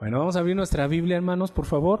Bueno, vamos a abrir nuestra Biblia, hermanos, por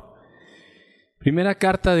favor. Primera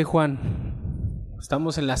carta de Juan.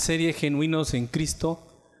 Estamos en la serie Genuinos en Cristo.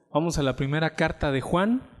 Vamos a la primera carta de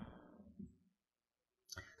Juan,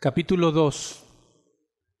 capítulo 2.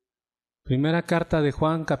 Primera carta de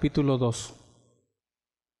Juan, capítulo 2.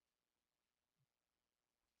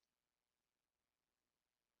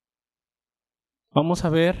 Vamos a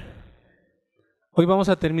ver, hoy vamos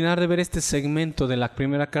a terminar de ver este segmento de la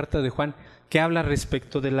primera carta de Juan que habla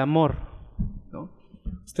respecto del amor, ¿no?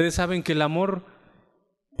 Ustedes saben que el amor,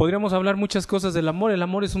 podríamos hablar muchas cosas del amor. El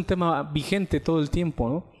amor es un tema vigente todo el tiempo,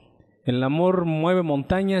 ¿no? El amor mueve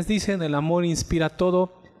montañas, dicen, el amor inspira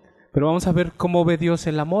todo, pero vamos a ver cómo ve Dios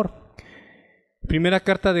el amor. Primera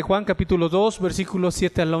carta de Juan, capítulo 2, versículos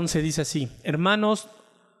 7 al 11, dice así: Hermanos,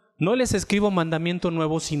 no les escribo mandamiento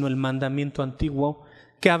nuevo, sino el mandamiento antiguo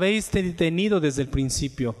que habéis tenido desde el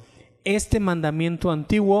principio. Este mandamiento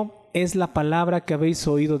antiguo es la palabra que habéis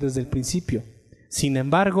oído desde el principio. Sin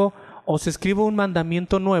embargo, os escribo un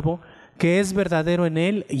mandamiento nuevo que es verdadero en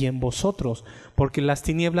él y en vosotros, porque las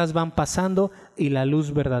tinieblas van pasando y la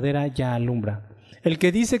luz verdadera ya alumbra. El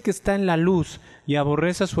que dice que está en la luz y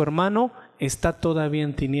aborrece a su hermano, está todavía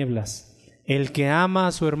en tinieblas. El que ama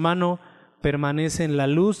a su hermano permanece en la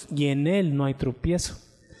luz y en él no hay tropiezo.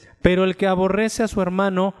 Pero el que aborrece a su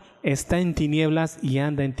hermano está en tinieblas y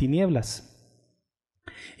anda en tinieblas,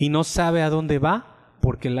 y no sabe a dónde va,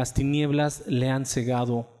 porque las tinieblas le han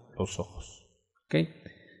cegado los ojos. ¿Okay?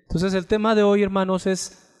 Entonces el tema de hoy, hermanos,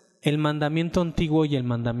 es el mandamiento antiguo y el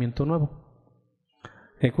mandamiento nuevo.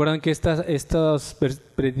 Recuerdan que esta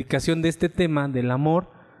predicación de este tema del amor,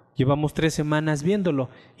 llevamos 3 semanas viéndolo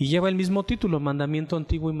y lleva el mismo título, mandamiento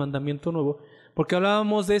antiguo y mandamiento nuevo, porque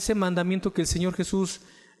hablábamos de ese mandamiento que el Señor Jesús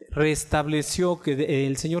restableció, que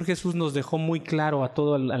el Señor Jesús nos dejó muy claro a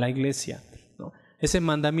toda la iglesia, ¿no? Ese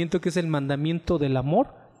mandamiento que es el mandamiento del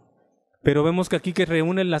amor, pero vemos que aquí que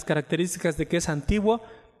reúne las características de que es antiguo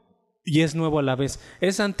y es nuevo a la vez.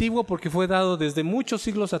 Es antiguo porque fue dado desde muchos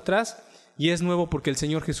siglos atrás y es nuevo porque el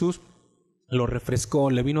Señor Jesús lo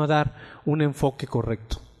refrescó, le vino a dar un enfoque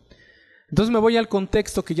correcto. Entonces me voy al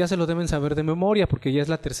contexto que ya se lo deben saber de memoria porque ya es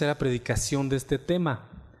la tercera predicación de este tema.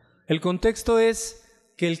 El contexto es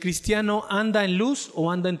que el cristiano anda en luz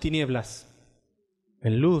o anda en tinieblas.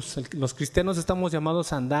 En luz. Los cristianos estamos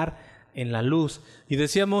llamados a andar en la luz. Y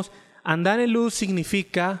decíamos, andar en luz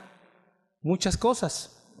significa muchas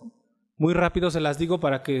cosas. Muy rápido se las digo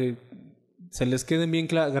para que se les queden bien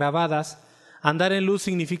grabadas. Andar en luz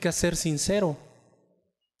significa ser sincero.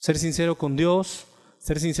 Ser sincero con Dios,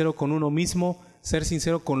 ser sincero con uno mismo, ser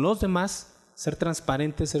sincero con los demás, ser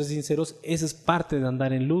transparente, ser sinceros. Esa es parte de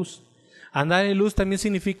andar en luz. Andar en luz también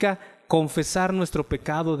significa confesar nuestro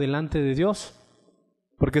pecado delante de Dios,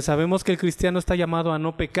 porque sabemos que el cristiano está llamado a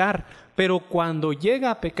no pecar, pero cuando llega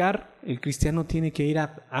a pecar, el cristiano tiene que ir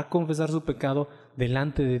a confesar su pecado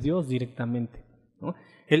delante de Dios directamente, ¿no?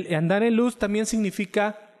 El andar en luz también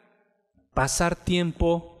significa pasar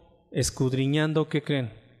tiempo escudriñando, ¿qué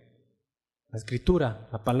creen? La Escritura,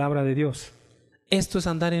 la palabra de Dios. Esto es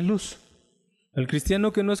andar en luz. El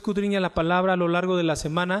cristiano que no escudriña la palabra a lo largo de la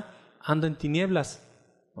semana anda en tinieblas,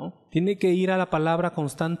 ¿no? Tiene que ir a la palabra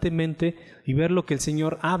constantemente y ver lo que el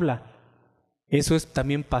Señor habla. Eso es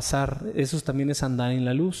también también es andar en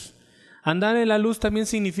la luz. Andar en la luz también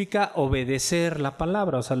significa obedecer la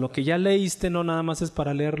palabra. O sea, lo que ya leíste no nada más es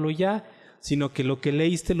para leerlo ya, sino que lo que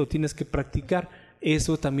leíste lo tienes que practicar.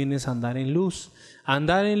 Eso también es andar en luz.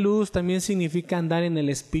 Andar en luz también significa andar en el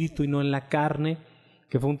espíritu y no en la carne,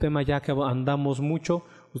 que fue un tema ya que andamos mucho.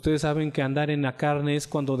 Ustedes saben que andar en la carne es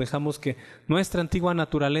cuando dejamos que nuestra antigua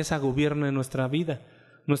naturaleza gobierne nuestra vida,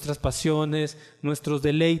 nuestras pasiones, nuestros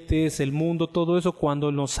deleites, el mundo, todo eso cuando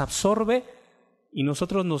nos absorbe y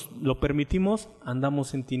nosotros nos lo permitimos,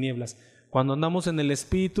 andamos en tinieblas. Cuando andamos en el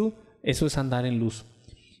espíritu, eso es andar en luz.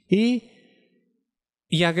 Y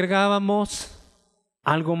agregábamos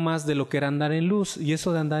algo más de lo que era andar en luz, y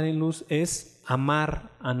eso de andar en luz es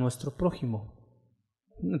amar a nuestro prójimo.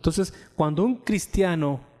 Entonces, cuando un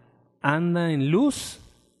cristiano anda en luz,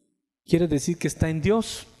 quiere decir que está en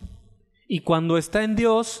Dios. Y cuando está en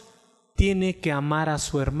Dios, tiene que amar a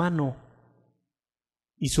su hermano.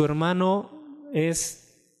 Y su hermano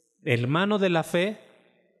es hermano de la fe,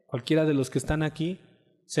 cualquiera de los que están aquí,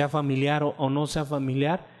 sea familiar o no sea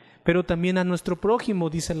familiar, pero también a nuestro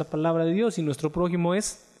prójimo, dice la palabra de Dios, y nuestro prójimo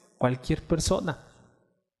es cualquier persona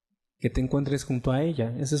que te encuentres junto a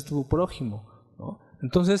ella. Ese es tu prójimo, ¿no?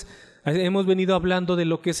 Entonces, hemos venido hablando de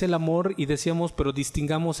lo que es el amor y decíamos, pero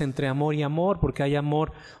distingamos entre amor y amor, porque hay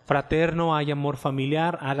amor fraterno, hay amor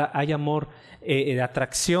familiar, hay amor de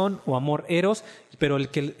atracción o amor eros, pero el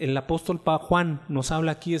que el apóstol Juan nos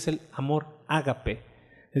habla aquí es el amor ágape,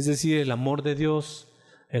 es decir, el amor de Dios,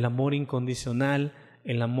 el amor incondicional,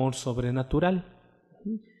 el amor sobrenatural,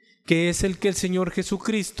 que es el que el Señor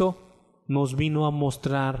Jesucristo nos vino a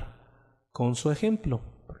mostrar con su ejemplo.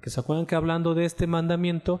 Porque se acuerdan que hablando de este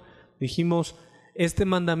mandamiento, dijimos, este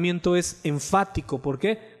mandamiento es enfático. ¿Por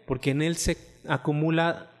qué? Porque en él se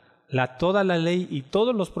acumula toda la ley y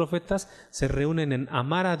todos los profetas se reúnen en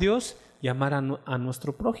amar a Dios y amar a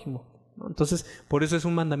nuestro prójimo, ¿no? Entonces, por eso es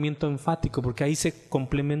un mandamiento enfático, porque ahí se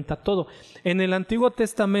complementa todo. En el Antiguo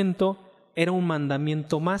Testamento era un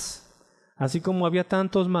mandamiento más. Así como había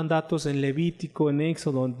tantos mandatos en Levítico, en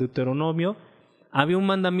Éxodo, en Deuteronomio, había un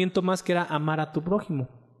mandamiento más que era amar a tu prójimo.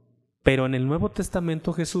 Pero en el Nuevo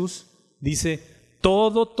Testamento Jesús dice,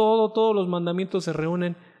 todos los mandamientos se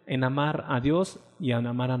reúnen en amar a Dios y en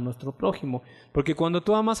amar a nuestro prójimo. Porque cuando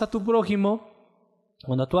tú amas a tu prójimo,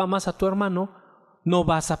 cuando tú amas a tu hermano, no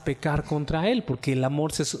vas a pecar contra él, porque el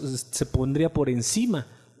amor se pondría por encima.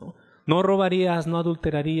 No robarías, no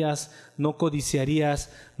adulterarías, no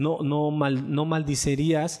codiciarías, no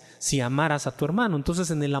maldicerías si amaras a tu hermano. Entonces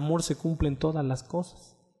en el amor se cumplen todas las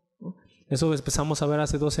cosas, ¿no? Eso empezamos a ver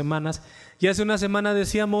hace 2 semanas. Y hace una semana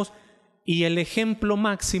decíamos, y el ejemplo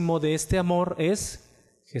máximo de este amor es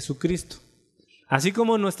Jesucristo. Así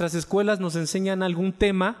como en nuestras escuelas nos enseñan algún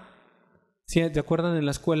tema, ¿sí? ¿Te acuerdan en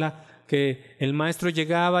la escuela que el maestro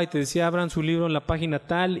llegaba y te decía, abran su libro en la página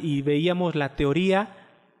tal, y veíamos la teoría?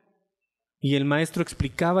 Y el maestro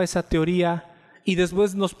explicaba esa teoría y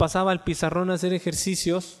después nos pasaba al pizarrón a hacer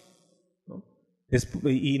ejercicios, ¿no?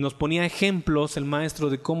 Y nos ponía ejemplos el maestro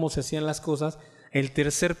de cómo se hacían las cosas. El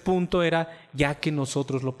tercer punto era ya que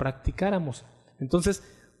nosotros lo practicáramos. Entonces,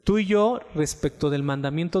 tú y yo, respecto del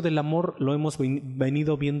mandamiento del amor, lo hemos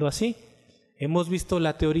venido viendo así. Hemos visto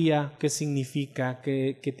la teoría, qué significa,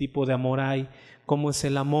 qué tipo de amor hay, cómo es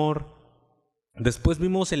el amor. Después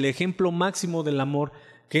vimos el ejemplo máximo del amor,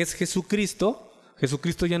 que es Jesucristo.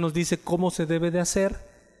 Jesucristo ya nos dice cómo se debe de hacer.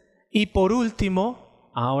 Y por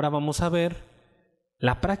último, ahora vamos a ver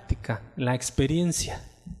la práctica, la experiencia.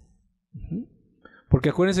 Porque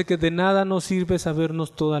acuérdense que de nada nos sirve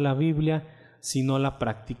sabernos toda la Biblia si no la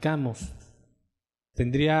practicamos.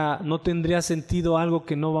 No tendría sentido algo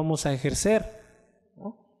que no vamos a ejercer,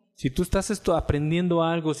 ¿no? Si tú estás aprendiendo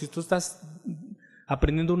algo, si tú estás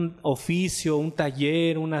aprendiendo un oficio, un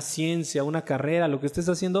taller, una ciencia, una carrera, lo que estés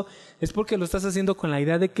haciendo, es porque lo estás haciendo con la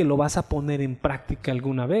idea de que lo vas a poner en práctica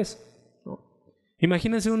alguna vez, ¿no?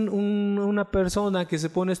 Imagínense una persona que se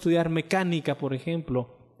pone a estudiar mecánica, por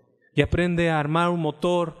ejemplo, y aprende a armar un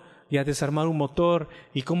motor y a desarmar un motor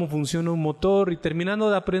y cómo funciona un motor, y terminando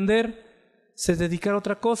de aprender, se dedicar a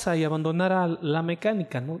otra cosa y abandonar a la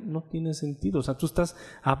mecánica. No tiene sentido. O sea, tú estás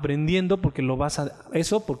aprendiendo porque lo vas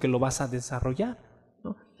a desarrollar,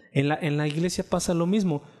 ¿no? En la iglesia pasa lo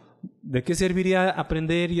mismo. ¿De qué serviría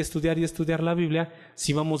aprender y estudiar la Biblia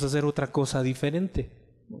si vamos a hacer otra cosa diferente?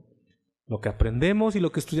 Lo que aprendemos y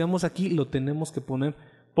lo que estudiamos aquí lo tenemos que poner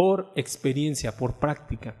por experiencia, por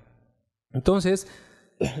práctica. Entonces,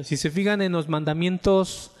 si se fijan en los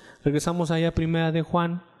mandamientos, regresamos allá a 1 de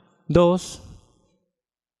Juan 2,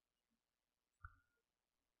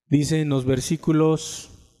 dice en los versículos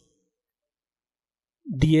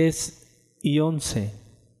 10 y 11.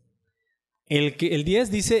 El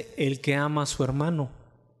 10 dice el que ama a su hermano,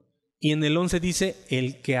 y en el 11 dice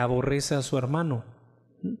el que aborrece a su hermano.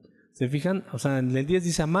 ¿Se fijan? O sea, en el 10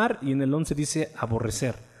 dice amar y en el 11 dice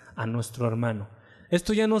aborrecer a nuestro hermano.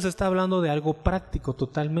 Esto ya nos está hablando de algo práctico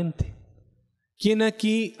totalmente. ¿Quién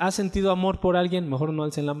aquí ha sentido amor por alguien? Mejor no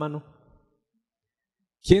alcen la mano.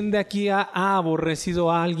 ¿Quién de aquí ha aborrecido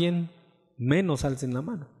a alguien? Menos alcen la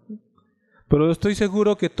mano. Pero estoy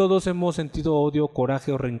seguro que todos hemos sentido odio,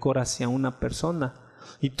 coraje o rencor hacia una persona.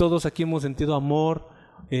 Y todos aquí hemos sentido amor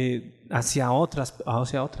hacia otras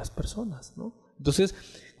personas, ¿no? Entonces,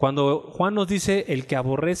 cuando Juan nos dice el que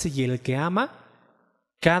aborrece y el que ama,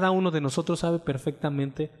 cada uno de nosotros sabe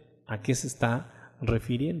perfectamente a qué se está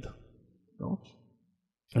refiriendo, ¿no?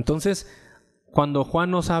 Entonces, cuando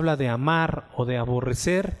Juan nos habla de amar o de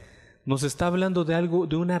aborrecer, nos está hablando de algo,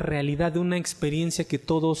 de una realidad, de una experiencia que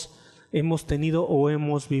todos hemos tenido o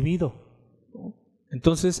hemos vivido, ¿no?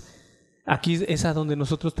 Entonces, aquí es a donde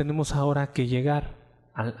nosotros tenemos ahora que llegar,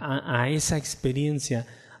 a esa experiencia,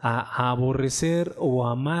 a aborrecer o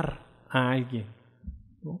a amar a alguien,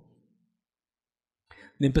 ¿no?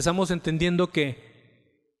 Empezamos entendiendo que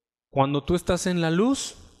cuando tú estás en la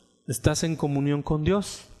luz, estás en comunión con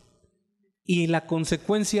Dios. Y la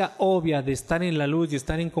consecuencia obvia de estar en la luz y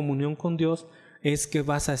estar en comunión con Dios es que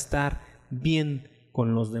vas a estar bien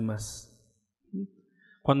con los demás.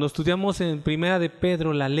 Cuando estudiamos en Primera de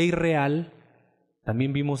Pedro la ley real,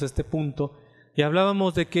 también vimos este punto y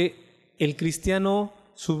hablábamos de que el cristiano,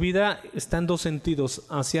 su vida está en dos sentidos,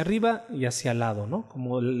 hacia arriba y hacia el lado, ¿no?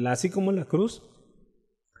 Así como la cruz,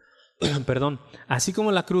 perdón, así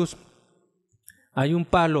como la cruz hay un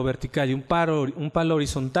palo vertical y un palo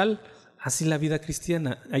horizontal, así la vida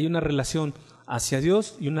cristiana, hay una relación hacia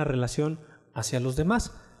Dios y una relación hacia los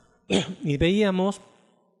demás. Y veíamos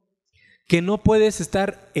que no puedes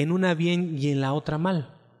estar en una bien y en la otra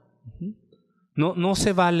mal. No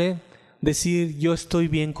se vale decir yo estoy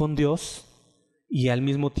bien con Dios y al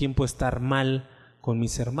mismo tiempo estar mal con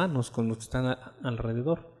mis hermanos, con los que están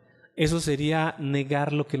alrededor. Eso sería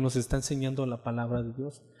negar lo que nos está enseñando la palabra de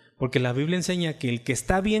Dios. Porque la Biblia enseña que el que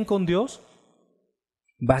está bien con Dios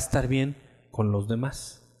va a estar bien con los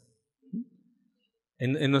demás.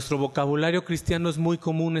 En nuestro vocabulario cristiano es muy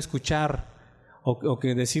común escuchar o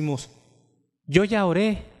que decimos, yo ya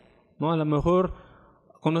oré, ¿no? A lo mejor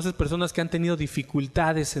conoces personas que han tenido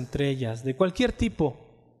dificultades entre ellas, de cualquier tipo,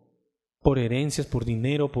 por herencias, por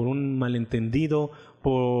dinero, por un malentendido,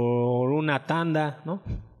 por una tanda, ¿no?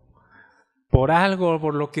 Por algo,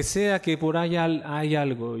 por lo que sea, que por ahí hay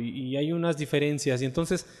algo y hay unas diferencias. Y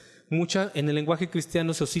entonces en el lenguaje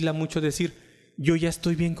cristiano se oscila mucho decir, yo ya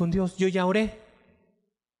estoy bien con Dios, yo ya oré.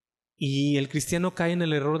 Y el cristiano cae en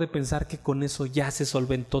el error de pensar que con eso ya se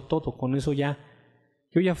solventó todo, con eso yo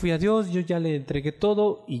ya fui a Dios, yo ya le entregué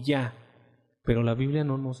todo y ya. Pero la Biblia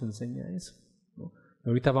no nos enseña eso, ¿no?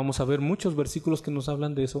 Ahorita vamos a ver muchos versículos que nos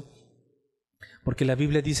hablan de eso, porque la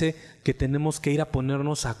Biblia dice que tenemos que ir a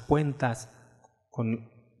ponernos a cuentas con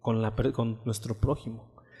nuestro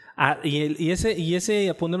prójimo. Y ese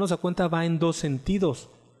a ponernos a cuenta va en dos sentidos.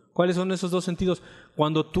 ¿Cuáles son esos dos sentidos?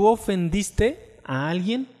 Cuando tú ofendiste a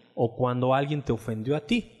alguien o cuando alguien te ofendió a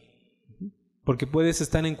ti. Porque puedes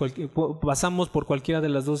estar pasamos por cualquiera de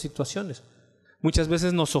las dos situaciones. Muchas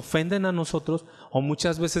veces nos ofenden a nosotros o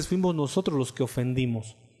muchas veces fuimos nosotros los que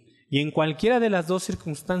ofendimos. Y en cualquiera de las dos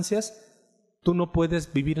circunstancias tú no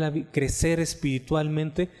puedes crecer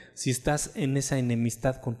espiritualmente si estás en esa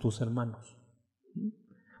enemistad con tus hermanos.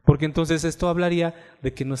 Porque entonces esto hablaría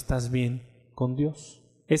de que no estás bien con Dios.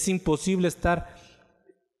 Es imposible estar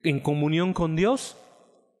en comunión con Dios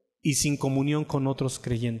y sin comunión con otros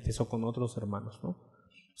creyentes o con otros hermanos, ¿no?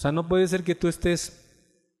 O sea, no puede ser que tú estés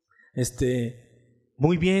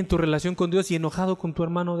muy bien en tu relación con Dios y enojado con tu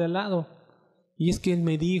hermano de al lado. Y es que él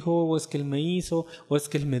me dijo, o es que él me hizo, o es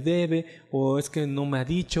que él me debe, o es que no me ha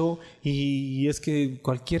dicho, y es que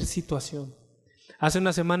cualquier situación. Hace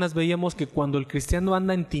unas semanas veíamos que cuando el cristiano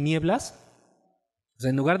anda en tinieblas, o sea,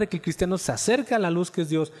 en lugar de que el cristiano se acerque a la luz que es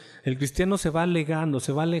Dios, el cristiano se va alejando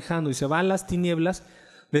y se va a las tinieblas,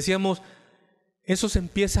 decíamos, eso se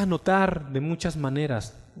empieza a notar de muchas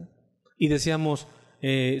maneras. Y decíamos,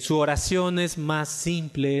 su oración es más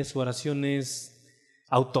simple, su oración es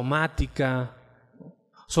automática,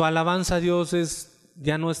 su alabanza a Dios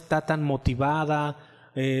ya no está tan motivada,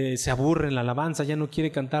 se aburre en la alabanza, ya no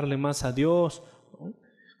quiere cantarle más a Dios.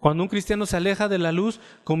 Cuando un cristiano se aleja de la luz,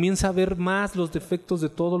 comienza a ver más los defectos de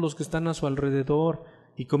todos los que están a su alrededor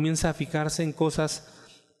y comienza a fijarse en cosas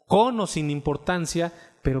con o sin importancia,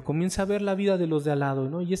 pero comienza a ver la vida de los de al lado,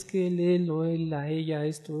 ¿no? Y es que él o él, a ella,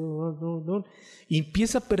 esto, no. Y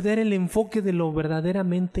empieza a perder el enfoque de lo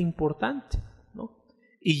verdaderamente importante, ¿no?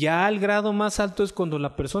 Y ya al grado más alto es cuando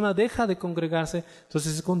la persona deja de congregarse,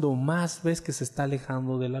 entonces es cuando más ves que se está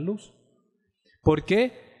alejando de la luz. ¿Por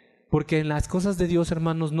qué? Porque en las cosas de Dios,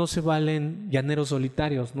 hermanos, no se valen llaneros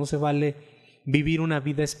solitarios, no se vale vivir una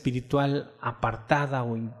vida espiritual apartada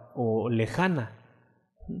o lejana.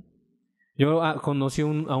 Yo conocí a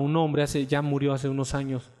un hombre, ya murió hace unos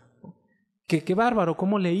años, qué bárbaro,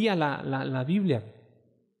 cómo leía la Biblia.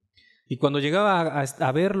 Y cuando llegaba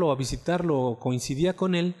a verlo, a visitarlo, coincidía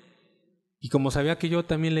con él, y como sabía que yo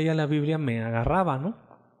también leía la Biblia, me agarraba, ¿no?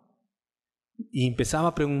 Y empezaba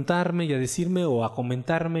a preguntarme y a decirme o a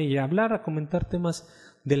comentarme y a comentar temas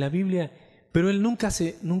de la Biblia, pero él nunca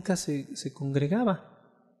se congregaba,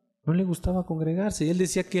 no le gustaba congregarse, y él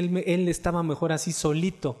decía que él estaba mejor así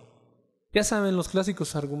solito. Ya saben los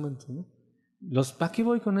clásicos argumentos, ¿no? ¿Para qué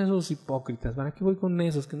voy con esos hipócritas? ¿Para qué voy con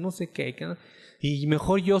esos que no sé qué? Y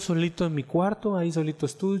mejor yo solito en mi cuarto, ahí solito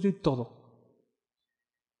estudio y todo.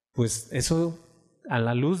 Pues eso, a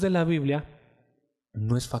la luz de la Biblia,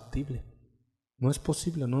 no es factible. No es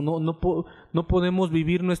posible. No podemos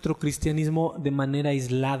vivir nuestro cristianismo de manera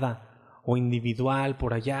aislada o individual,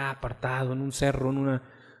 por allá, apartado, en un cerro,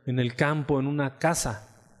 en el campo, en una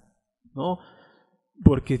casa, ¿no?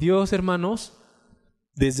 Porque Dios, hermanos,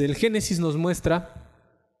 desde el Génesis nos muestra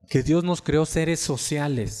que Dios nos creó seres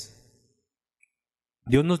sociales.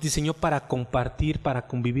 Dios nos diseñó para compartir, para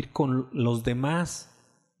convivir con los demás.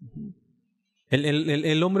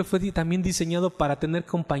 El hombre fue también diseñado para tener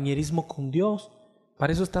compañerismo con Dios.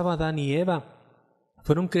 Para eso estaba Adán y Eva.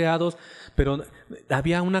 Fueron creados, pero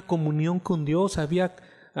había una comunión con Dios,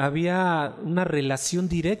 había una relación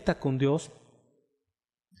directa con Dios.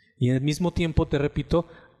 Y al mismo tiempo, te repito,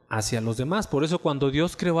 hacia los demás. Por eso cuando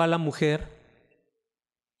Dios creó a la mujer,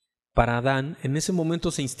 para Adán, en ese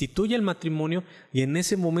momento se instituye el matrimonio y en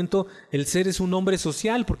ese momento el ser es un hombre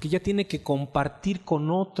social porque ya tiene que compartir con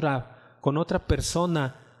otra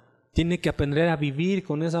persona, tiene que aprender a vivir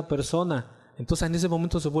con esa persona. Entonces en ese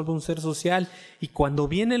momento se vuelve un ser social y cuando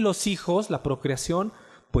vienen los hijos, la procreación,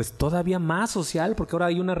 pues todavía más social porque ahora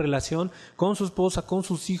hay una relación con su esposa, con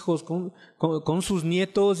sus hijos, con sus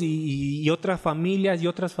nietos y otras familias.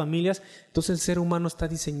 Entonces el ser humano está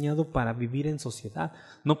diseñado para vivir en sociedad,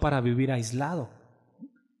 no para vivir aislado.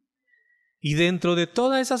 Y dentro de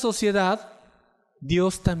toda esa sociedad,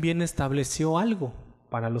 Dios también estableció algo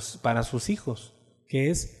para sus hijos, que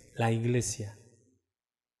es la iglesia.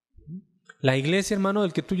 La iglesia, hermano,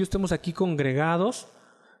 del que tú y yo estemos aquí congregados,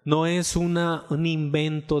 no es un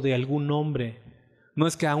invento de algún hombre. No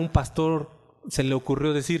es que a un pastor se le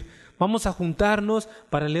ocurrió decir, vamos a juntarnos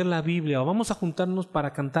para leer la Biblia o vamos a juntarnos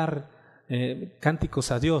para cantar cánticos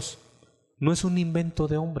a Dios. No es un invento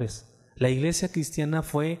de hombres. La iglesia cristiana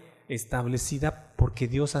fue establecida porque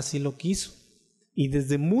Dios así lo quiso y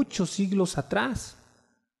desde muchos siglos atrás.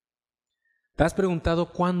 ¿Te has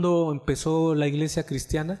preguntado cuándo empezó la iglesia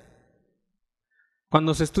cristiana?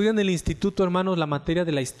 Cuando se estudia en el instituto, hermanos, la materia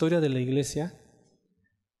de la historia de la iglesia,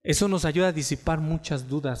 eso nos ayuda a disipar muchas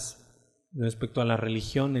dudas respecto a las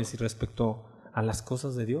religiones y respecto a las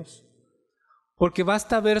cosas de Dios. Porque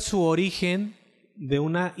basta ver su origen de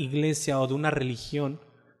una iglesia o de una religión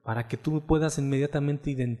para que tú puedas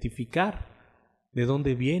inmediatamente identificar de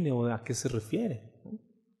dónde viene o a qué se refiere.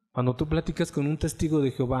 Cuando tú platicas con un testigo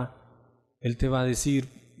de Jehová, él te va a decir,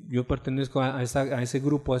 yo pertenezco a ese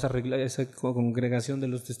grupo, a esa congregación de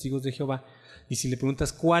los testigos de Jehová, y si le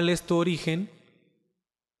preguntas cuál es tu origen,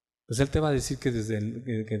 pues él te va a decir que desde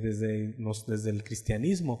el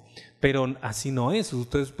cristianismo, pero así no es.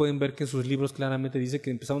 Ustedes pueden ver que en sus libros claramente dice que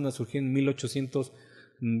empezaron a surgir en 1800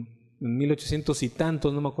 y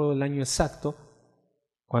tantos, no me acuerdo el año exacto,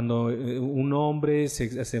 cuando un hombre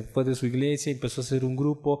se fue de su iglesia y empezó a hacer un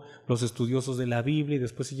grupo, los estudiosos de la Biblia, y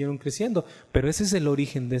después siguieron creciendo. Pero ese es el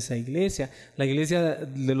origen de esa iglesia. La iglesia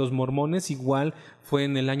de los mormones igual fue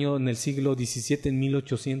en el siglo XVII, en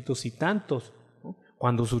 1800 y tantos, ¿no?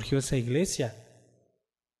 Cuando surgió esa iglesia.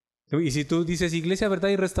 Y si tú dices, Iglesia, Verdad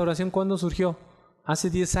y Restauración, ¿cuándo surgió? Hace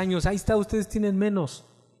 10 años. Ahí está, ustedes tienen menos.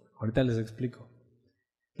 Ahorita les explico.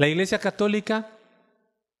 La iglesia católica,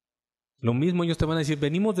 lo mismo, ellos te van a decir,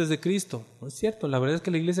 venimos desde Cristo. No es cierto, la verdad es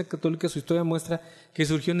que la Iglesia Católica, su historia muestra que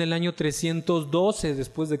surgió en el año 312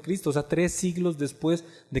 después de Cristo, o sea, 3 siglos después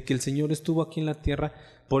de que el Señor estuvo aquí en la tierra.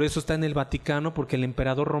 Por eso está en el Vaticano, porque el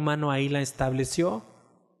emperador romano ahí la estableció.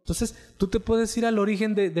 Entonces, tú te puedes ir al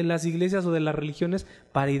origen de las iglesias o de las religiones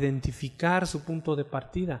para identificar su punto de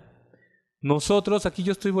partida. Nosotros, aquí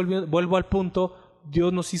yo vuelvo al punto,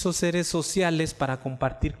 Dios nos hizo seres sociales para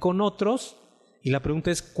compartir con otros. Y la pregunta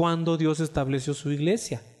es, ¿cuándo Dios estableció su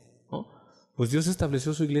iglesia? ¿No? Pues Dios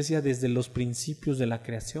estableció su iglesia desde los principios de la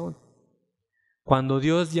creación. Cuando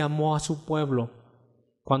Dios llamó a su pueblo,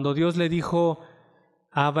 cuando Dios le dijo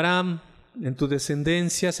a Abraham, en tu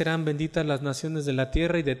descendencia serán benditas las naciones de la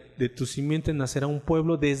tierra y de tu simiente nacerá un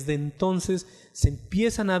pueblo, desde entonces se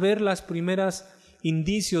empiezan a ver los primeros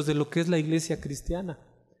indicios de lo que es la iglesia cristiana.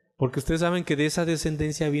 Porque ustedes saben que de esa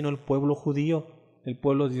descendencia vino el pueblo judío, el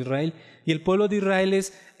pueblo de Israel, y el pueblo de Israel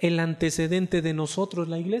es el antecedente de nosotros,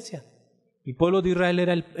 la iglesia. El pueblo de Israel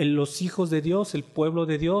era los hijos de Dios, el pueblo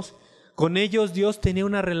de Dios. Con ellos Dios tenía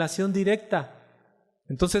una relación directa.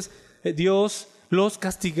 Entonces Dios los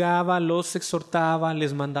castigaba, los exhortaba,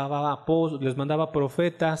 les mandaba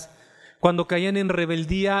profetas. Cuando caían en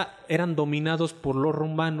rebeldía eran dominados por los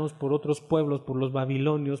romanos, por otros pueblos, por los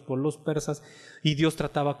babilonios, por los persas, y Dios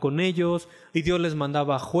trataba con ellos, y Dios les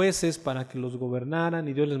mandaba jueces para que los gobernaran,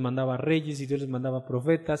 y Dios les mandaba reyes, y Dios les mandaba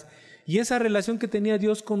profetas. Y esa relación que tenía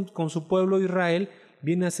Dios con su pueblo Israel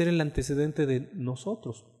viene a ser el antecedente de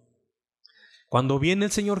nosotros. Cuando viene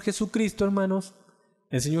el Señor Jesucristo, hermanos,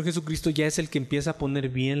 el Señor Jesucristo ya es el que empieza a poner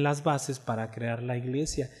bien las bases para crear la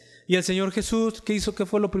iglesia. Y el Señor Jesús, ¿qué hizo? ¿Qué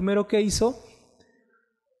fue lo primero que hizo?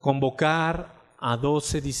 Convocar a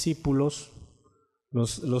 12 discípulos,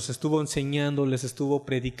 los estuvo enseñando, les estuvo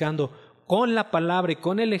predicando con la palabra y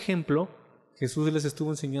con el ejemplo. Jesús les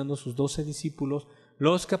estuvo enseñando a sus 12 discípulos,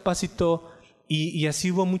 los capacitó Y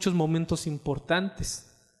así hubo muchos momentos importantes.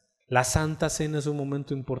 La Santa Cena es un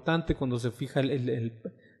momento importante cuando se fija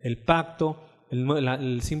el pacto,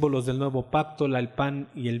 el símbolos del nuevo pacto, el pan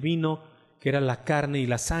y el vino, que era la carne y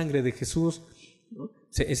la sangre de Jesús, ¿no?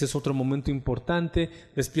 Ese es otro momento importante.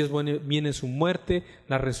 Después viene su muerte,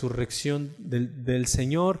 la resurrección del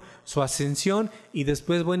Señor, su ascensión, y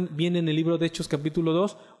después viene en el libro de Hechos capítulo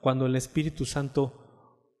 2, cuando el Espíritu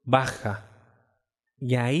Santo baja.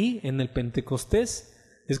 Y ahí, en el Pentecostés,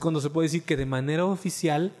 es cuando se puede decir que de manera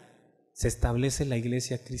oficial se establece la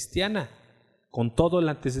iglesia cristiana, con todo el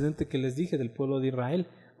antecedente que les dije del pueblo de Israel.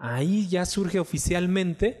 Ahí ya surge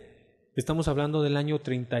oficialmente. Estamos hablando del año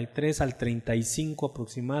 33 al 35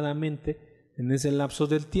 aproximadamente, en ese lapso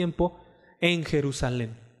del tiempo, en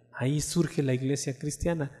Jerusalén. Ahí surge la iglesia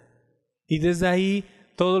cristiana. Y desde ahí,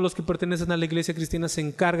 todos los que pertenecen a la iglesia cristiana se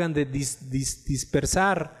encargan de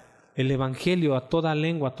dispersar el evangelio a toda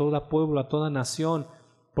lengua, a todo pueblo, a toda nación.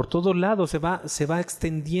 Por todos lados se va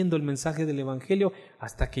extendiendo el mensaje del evangelio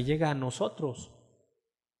hasta que llega a nosotros,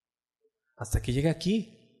 hasta que llega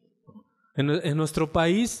aquí. En nuestro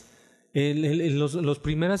país, las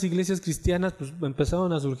primeras iglesias cristianas pues,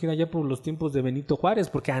 empezaron a surgir allá por los tiempos de Benito Juárez,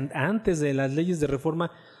 porque antes de las leyes de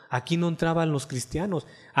reforma aquí no entraban los cristianos.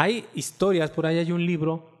 Hay historias, por ahí hay un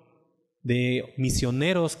libro de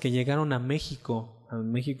misioneros que llegaron a México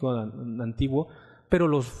antiguo, pero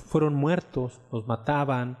los fueron muertos, los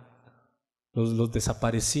mataban, los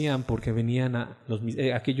desaparecían porque venían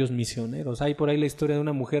aquellos misioneros. Hay por ahí la historia de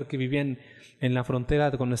una mujer que vivía en la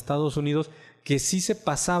frontera con Estados Unidos, que sí se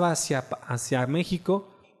pasaba hacia México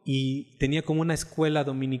y tenía como una escuela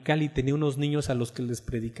dominical y tenía unos niños a los que les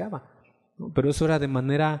predicaba, ¿no? Pero eso era de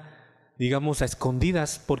manera, digamos, a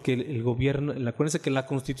escondidas, porque el gobierno, acuérdense que la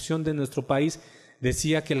constitución de nuestro país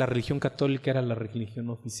decía que la religión católica era la religión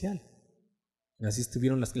oficial. Así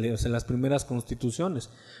estuvieron las primeras constituciones.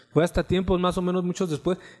 Fue hasta tiempos más o menos muchos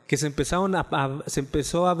después que se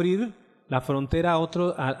empezó a abrir la frontera a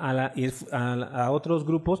otros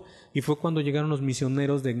grupos, y fue cuando llegaron los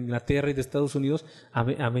misioneros de Inglaterra y de Estados Unidos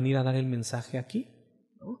a venir a dar el mensaje aquí,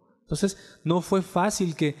 ¿no? Entonces no fue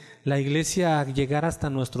fácil que la iglesia llegara hasta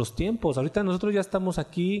nuestros tiempos. Ahorita nosotros ya estamos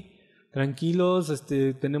aquí tranquilos,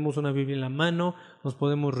 tenemos una Biblia en la mano, nos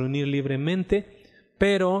podemos reunir libremente,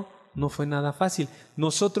 pero no fue nada fácil.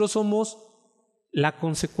 Nosotros somos la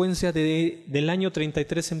consecuencia del año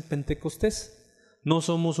 33 en Pentecostés. No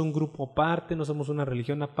somos un grupo aparte, no somos una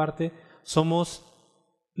religión aparte, somos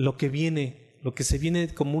lo que se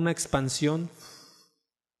viene como una expansión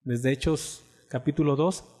desde Hechos capítulo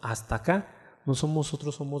 2 hasta acá. No somos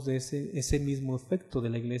nosotros, somos de ese mismo efecto de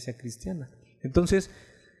la iglesia cristiana. Entonces,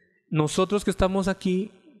 nosotros que estamos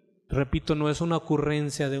aquí, repito, no es una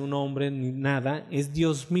ocurrencia de un hombre ni nada, es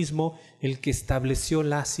Dios mismo el que estableció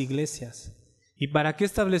las iglesias. ¿Y para qué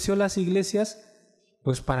estableció las iglesias?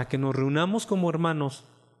 Pues para que nos reunamos como hermanos,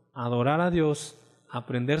 a adorar a Dios, a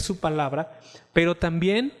aprender su palabra, pero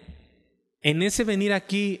también en ese venir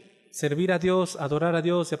aquí, servir a Dios, adorar a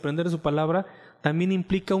Dios y aprender su palabra, también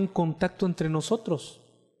implica un contacto entre nosotros.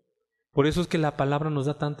 Por eso es que la palabra nos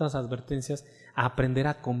da tantas advertencias a aprender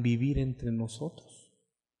a convivir entre nosotros,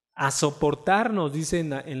 a soportarnos, dice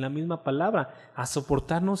en la misma palabra, a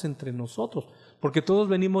soportarnos entre nosotros, porque todos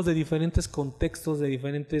venimos de diferentes contextos, de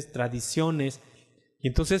diferentes tradiciones, y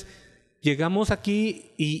entonces llegamos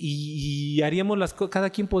aquí y haríamos cada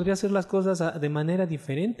quien podría hacer las cosas de manera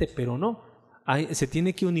diferente, pero no, se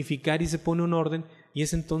tiene que unificar y se pone un orden, y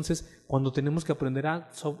es entonces cuando tenemos que aprender a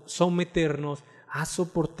someternos, a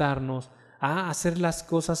soportarnos, a hacer las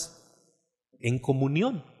cosas en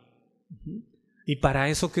comunión. Y para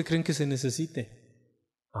eso, ¿qué creen que se necesite?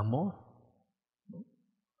 Amor, ¿no?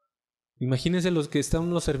 Imagínense los que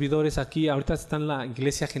están los servidores aquí, ahorita está en la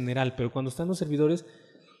iglesia general, pero cuando están los servidores,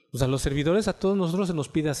 pues a los servidores, a todos nosotros se nos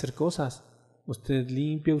pide hacer cosas. Usted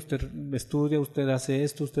limpia, usted estudia, usted hace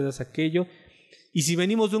esto, usted hace aquello. Y si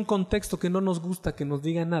venimos de un contexto que no nos gusta que nos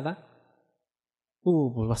diga nada,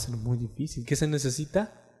 pues va a ser muy difícil. ¿Qué se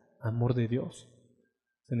necesita? Amor de Dios.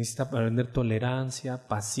 Se necesita aprender tolerancia,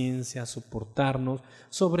 paciencia, soportarnos,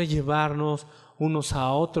 sobrellevarnos unos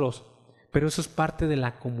a otros. Pero eso es parte de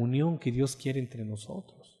la comunión que Dios quiere entre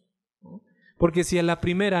nosotros, ¿no? Porque si a la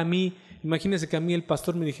primera imagínense que a mí el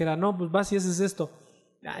pastor me dijera, no, pues vas y haces esto.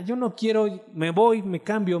 Yo no quiero, me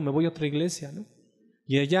cambio, me voy a otra iglesia, ¿no?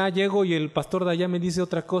 Y allá llego y el pastor de allá me dice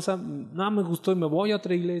otra cosa, no me gustó y me voy a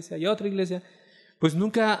otra iglesia y a otra iglesia. Pues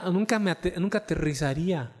nunca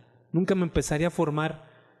aterrizaría, nunca me empezaría a formar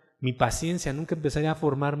mi paciencia, nunca empezaría a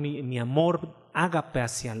formar mi amor ágape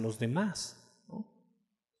hacia los demás, ¿no?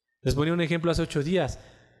 Les ponía un ejemplo hace 8 días.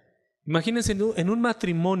 Imagínense en un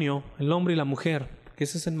matrimonio, el hombre y la mujer, que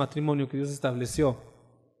ese es el matrimonio que Dios estableció,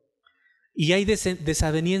 y hay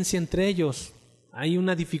desaveniencia entre ellos, hay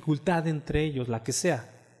una dificultad entre ellos, la que sea.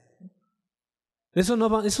 Eso no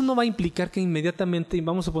va a implicar que inmediatamente, y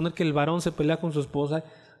vamos a suponer que el varón se pelea con su esposa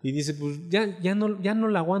y dice, pues ya no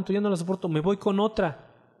la aguanto, ya no la soporto, me voy con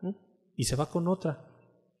otra, ¿no? Y se va con otra.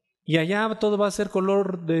 Y allá todo va a ser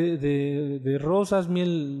color de rosas,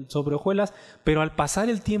 miel sobre hojuelas, pero al pasar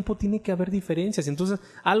el tiempo tiene que haber diferencias. Entonces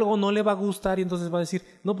algo no le va a gustar y entonces va a decir,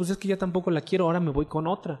 no, pues es que ya tampoco la quiero, ahora me voy con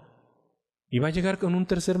otra. Y va a llegar con un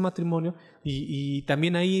tercer matrimonio y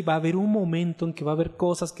también ahí va a haber un momento en que va a haber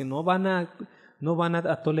cosas que no van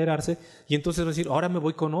a tolerarse y entonces va a decir, ahora me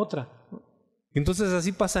voy con otra. Entonces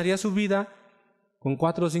así pasaría su vida con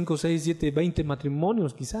 4, 5, 6, 7, 20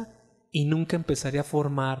 matrimonios quizá y nunca empezaría a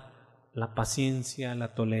formar la paciencia,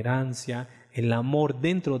 la tolerancia, el amor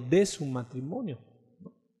dentro de su matrimonio.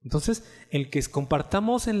 Entonces el que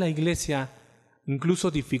compartamos en la iglesia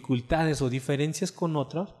incluso dificultades o diferencias con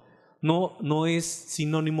otros no es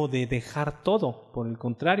sinónimo de dejar todo, por el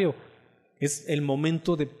contrario, es el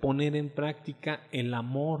momento de poner en práctica el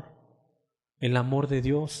amor de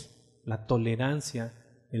Dios, la tolerancia,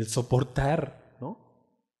 el soportar, ¿no?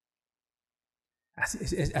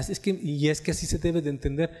 Y es que así se debe de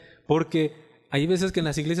entender, porque hay veces que en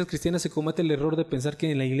las iglesias cristianas se comete el error de pensar que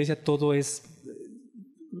en la iglesia todo es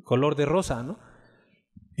color de rosa, ¿no?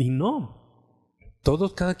 Y no.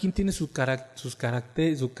 Cada quien tiene su carácter,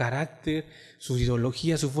 su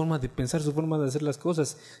ideología, su forma de pensar, su forma de hacer las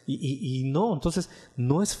cosas. Y no, entonces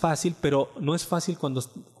no es fácil, pero no es fácil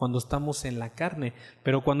cuando estamos en la carne.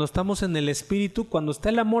 Pero cuando estamos en el Espíritu, cuando está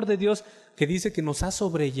el amor de Dios que dice que nos ha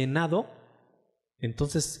sobrellenado,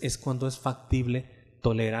 entonces es cuando es factible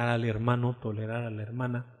tolerar al hermano, tolerar a la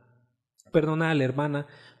hermana, perdonar a la hermana,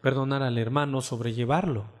 perdonar al hermano,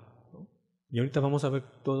 sobrellevarlo. Y ahorita vamos a ver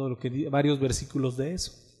varios versículos de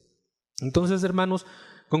eso. Entonces, hermanos,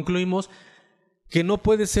 concluimos que no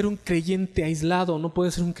puedes ser un creyente aislado, no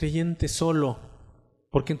puedes ser un creyente solo,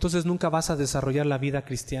 porque entonces nunca vas a desarrollar la vida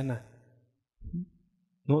cristiana.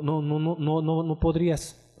 No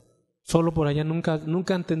podrías. Solo por allá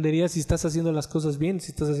nunca entenderías si estás haciendo las cosas bien,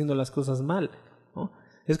 si estás haciendo las cosas mal, ¿no?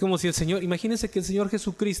 Es como si imagínense que el Señor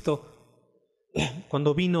Jesucristo,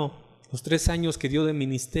 cuando vino los 3 años que dio de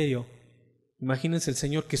ministerio, imagínense el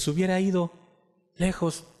Señor que se hubiera ido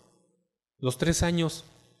lejos los 3 años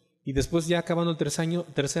y después ya acabando el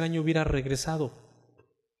tercer año hubiera regresado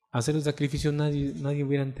a hacer el sacrificio, nadie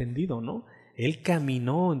hubiera entendido, ¿no? Él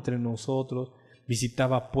caminó entre nosotros,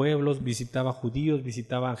 visitaba pueblos, visitaba judíos,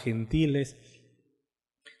 visitaba gentiles,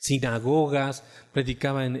 sinagogas,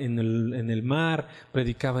 predicaba en el mar,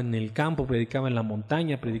 predicaba en el campo, predicaba en la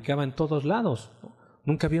montaña, predicaba en todos lados, ¿no?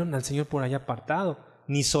 Nunca vieron al Señor por allá apartado,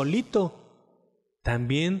 ni solito.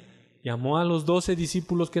 También llamó a los 12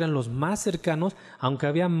 discípulos que eran los más cercanos, aunque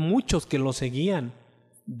había muchos que lo seguían,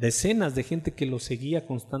 decenas de gente que lo seguía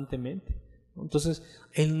constantemente. Entonces,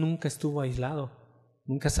 Él nunca estuvo aislado,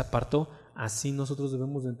 nunca se apartó. Así nosotros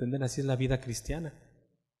debemos de entender, así es la vida cristiana.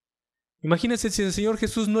 Imagínense si el Señor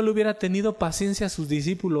Jesús no le hubiera tenido paciencia a sus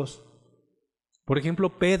discípulos. Por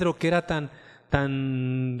ejemplo, Pedro, que era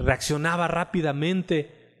reaccionaba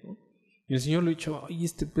rápidamente, ¿no? Y el Señor le ha dicho, ay,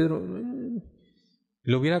 Pedro...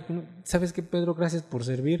 ¿sabes qué, Pedro? Gracias por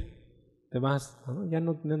servir, te vas, ¿no? Ya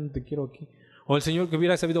no te quiero aquí. O el Señor que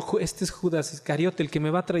hubiera sabido, este es Judas Iscariote, el que me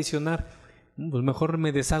va a traicionar, pues mejor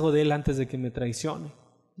me deshago de él antes de que me traicione,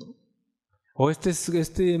 ¿no? O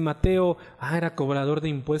este Mateo, era cobrador de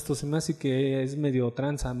impuestos, se me hace que es medio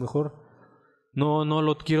tranza, mejor no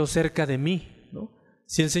lo quiero cerca de mí, ¿no?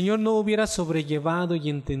 Si el Señor no hubiera sobrellevado y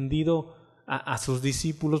entendido a sus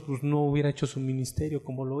discípulos, pues no hubiera hecho su ministerio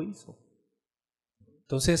como lo hizo.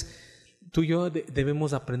 Entonces, tú y yo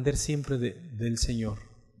debemos aprender siempre del Señor.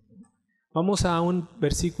 Vamos a un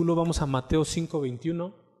versículo, vamos a Mateo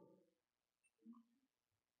 5:21.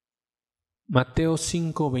 Mateo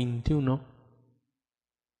 5:21.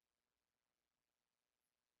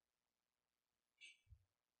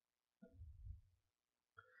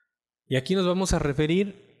 Y aquí nos vamos a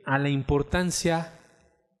referir a la importancia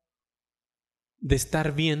de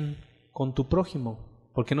estar bien con tu prójimo.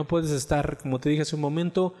 Porque no puedes estar, como te dije hace un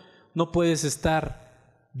momento, no puedes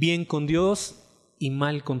estar bien con Dios y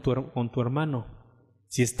mal con tu hermano.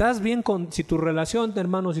 Si estás bien si tu relación,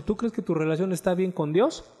 hermano, si tú crees que tu relación está bien con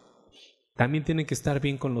Dios, también tiene que estar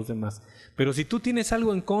bien con los demás. Pero si tú tienes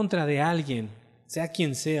algo en contra de alguien, sea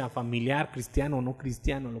quien sea, familiar, cristiano o no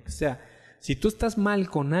cristiano, lo que sea, si tú estás mal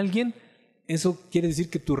con alguien, eso quiere decir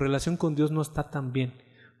que tu relación con Dios no está tan bien.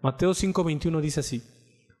 Mateo 5:21 dice así: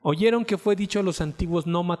 Oyeron que fue dicho a los antiguos,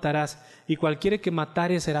 no matarás, y cualquiera que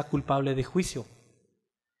matare será culpable de juicio.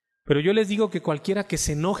 Pero yo les digo que cualquiera que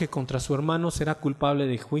se enoje contra su hermano será culpable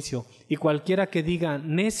de juicio, y cualquiera que diga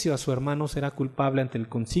necio a su hermano será culpable ante el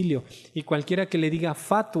concilio, y cualquiera que le diga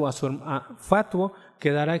fatuo fatuo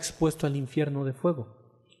quedará expuesto al infierno de fuego.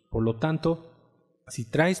 Por lo tanto, si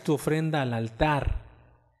traes tu ofrenda al altar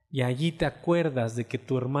y allí te acuerdas de que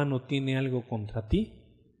tu hermano tiene algo contra ti,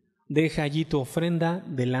 deja allí tu ofrenda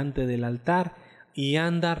delante del altar y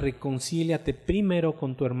anda, reconcíliate primero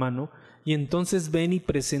con tu hermano y entonces ven y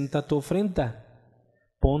presenta tu ofrenda.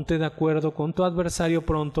 Ponte de acuerdo con tu adversario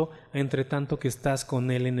pronto, entre tanto que estás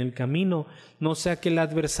con él en el camino, no sea que el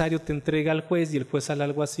adversario te entregue al juez y el juez al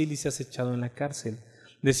alguacil y seas echado en la cárcel.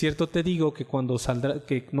 De cierto te digo que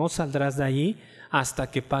que no saldrás de allí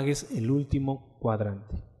hasta que pagues el último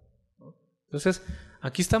cuadrante. Entonces,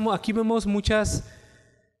 aquí vemos mucha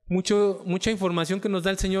información que nos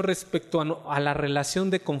da el Señor respecto a la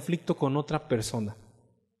relación de conflicto con otra persona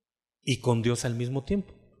y con Dios al mismo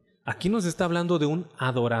tiempo. Aquí nos está hablando de un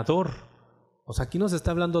adorador, o sea, aquí nos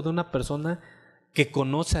está hablando de una persona que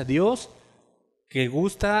conoce a Dios, que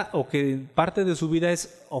gusta o que parte de su vida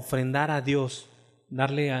es ofrendar a Dios,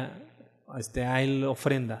 darle a Él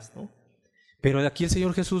ofrendas, ¿no? Pero aquí el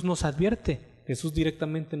Señor Jesús nos advierte, Jesús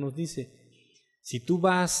directamente nos dice, si tú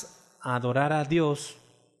vas a adorar a Dios,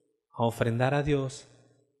 a ofrendar a Dios,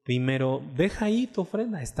 primero deja ahí tu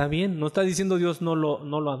ofrenda, está bien, no está diciendo Dios no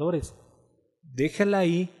lo adores, déjala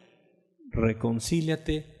ahí,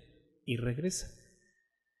 reconcíliate y regresa.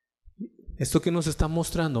 Esto que nos está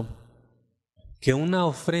mostrando, que una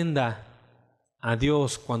ofrenda a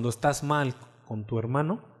Dios cuando estás mal con tu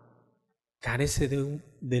hermano, carece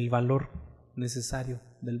del valor necesario,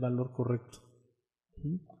 del valor correcto.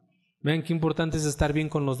 Vean qué importante es estar bien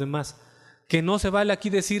con los demás, que no se vale aquí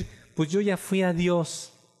decir, pues yo ya fui a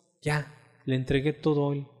Dios, ya, le entregué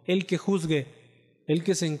todo a Él que juzgue, Él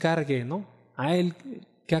que se encargue, ¿no? A Él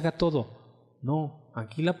que haga todo. No,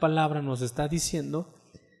 aquí la palabra nos está diciendo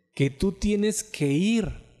que tú tienes que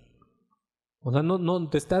ir. O sea, no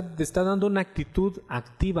te está dando una actitud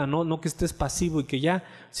activa, no que estés pasivo y que ya,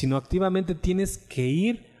 sino activamente tienes que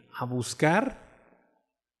ir a buscar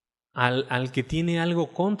al que tiene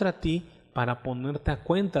algo contra ti para ponerte a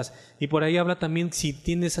cuentas. Y por ahí habla también si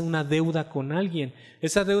tienes una deuda con alguien.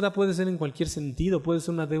 Esa deuda puede ser en cualquier sentido, puede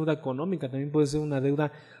ser una deuda económica, también puede ser una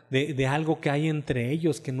deuda de algo que hay entre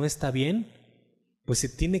ellos que no está bien. Pues se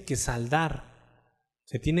tiene que saldar,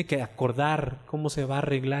 se tiene que acordar cómo se va a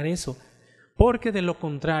arreglar eso. Porque de lo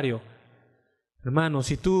contrario, hermano,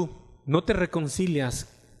 si tú no te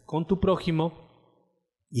reconcilias con tu prójimo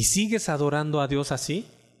y sigues adorando a Dios así,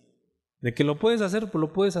 de que lo puedes hacer, pues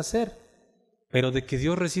lo puedes hacer, pero de que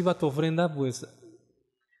Dios reciba tu ofrenda, pues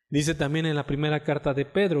dice también en la primera carta de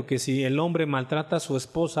Pedro que si el hombre maltrata a su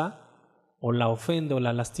esposa o la ofende o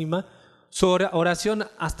la lastima, su oración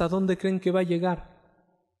 ¿hasta dónde creen que va a llegar?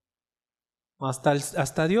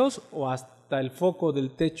 ¿Hasta Dios o hasta el foco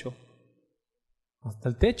del techo? Hasta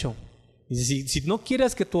el techo. Y si no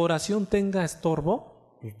quieres que tu oración tenga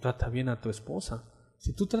estorbo, pues trata bien a tu esposa.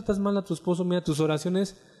 Si tú tratas mal a tu esposo, mira, tus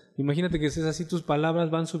oraciones, imagínate que estés así, tus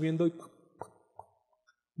palabras van subiendo y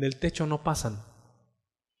del techo no pasan.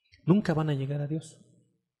 Nunca van a llegar a Dios.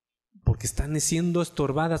 Porque están siendo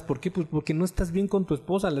estorbadas. ¿Por qué? Pues porque no estás bien con tu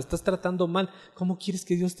esposa, la estás tratando mal. ¿Cómo quieres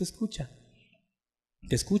que Dios te escuche?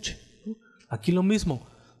 Aquí lo mismo.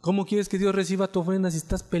 ¿Cómo quieres que Dios reciba tu ofrenda si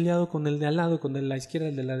estás peleado con el de al lado, con el de la izquierda,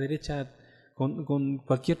 el de la derecha, con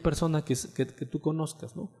cualquier persona que tú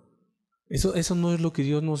conozcas, ¿no? Eso no es lo que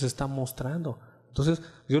Dios nos está mostrando. Entonces,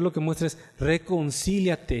 Dios lo que muestra es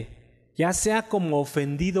reconcíliate, ya sea como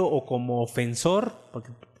ofendido o como ofensor,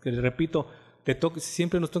 porque repito,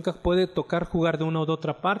 siempre nos puede tocar jugar de una o de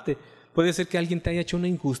otra parte. Puede ser que alguien te haya hecho una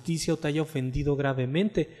injusticia o te haya ofendido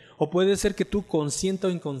gravemente, o puede ser que tú consciente o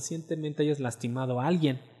inconscientemente hayas lastimado a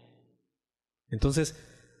alguien. Entonces,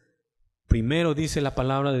 primero dice la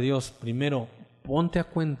palabra de Dios, primero ponte a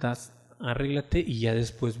cuentas, arréglate y ya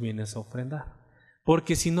después vienes a ofrendar.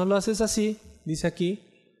 Porque si no lo haces así, dice aquí,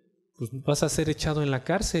 pues vas a ser echado en la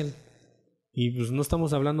cárcel. Y pues no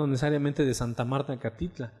estamos hablando necesariamente de Santa Marta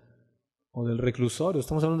Catitla o del reclusorio,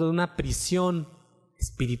 estamos hablando de una prisión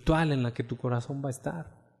espiritual en la que tu corazón va a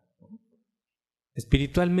estar.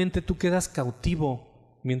 Espiritualmente tú quedas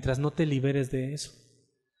cautivo mientras no te liberes de eso.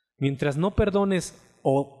 Mientras no perdones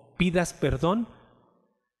o pidas perdón,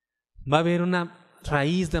 va a haber una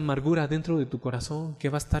raíz de amargura dentro de tu corazón que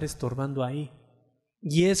va a estar estorbando ahí.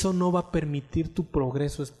 Y eso no va a permitir tu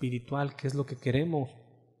progreso espiritual, que es lo que queremos.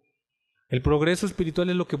 El progreso espiritual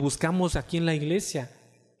es lo que buscamos aquí en la iglesia,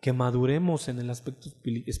 que maduremos en el aspecto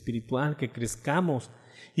espiritual, que crezcamos.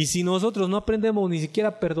 Y si nosotros no aprendemos ni siquiera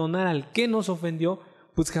a perdonar al que nos ofendió,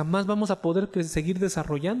 pues jamás vamos a poder seguir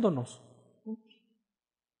desarrollándonos.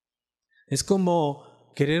 Es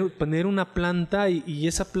como querer poner una planta y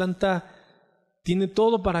esa planta tiene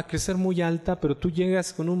todo para crecer muy alta, pero tú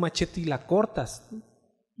llegas con un machete y la cortas.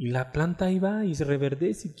 Y la planta ahí va y se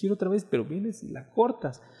reverdece y quiere otra vez, pero vienes y la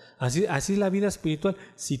cortas. Así es la vida espiritual.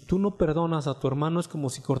 Si tú no perdonas a tu hermano, es como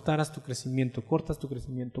si cortaras tu crecimiento, cortas tu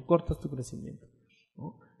crecimiento, cortas tu crecimiento,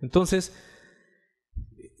 ¿no? Entonces,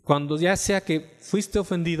 cuando ya sea que fuiste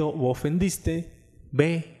ofendido o ofendiste,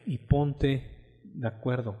 ve y ponte de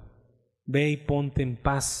acuerdo. Ve y ponte en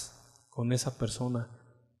paz con esa persona.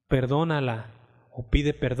 Perdónala o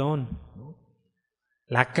pide perdón, ¿no?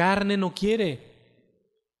 La carne no quiere.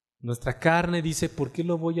 Nuestra carne dice, ¿por qué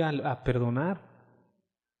lo voy a perdonar?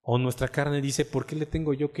 O nuestra carne dice, ¿por qué le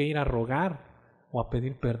tengo yo que ir a rogar o a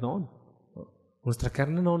pedir perdón? Nuestra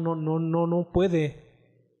carne no puede.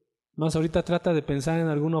 Más ahorita trata de pensar en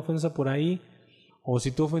alguna ofensa por ahí, o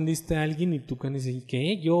si tú ofendiste a alguien y tu carne dice,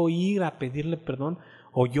 ¿qué? ¿Yo ir a pedirle perdón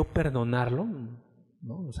o yo perdonarlo?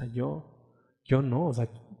 No, o sea, yo no, o sea,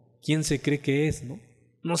 ¿quién se cree que es, no?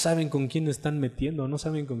 No saben con quién están metiendo, no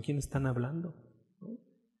saben con quién están hablando, ¿no?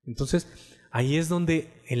 Entonces, ahí es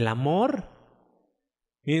donde el amor.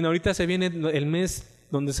 Miren, ahorita se viene el mes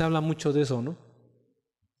donde se habla mucho de eso, ¿no?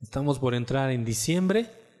 Estamos por entrar en diciembre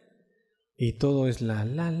y todo es la,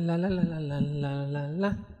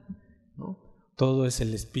 ¿no? Todo es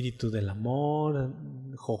el espíritu del amor,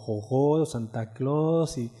 jojojo, Santa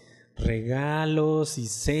Claus y regalos y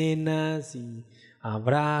cenas y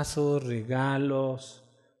abrazos, regalos,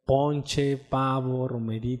 ponche, pavo,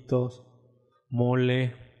 romeritos,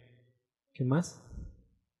 mole, ¿qué más?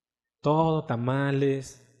 Todo,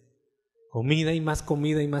 tamales, comida y más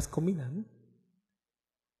comida y más comida, ¿no?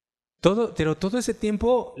 Pero todo ese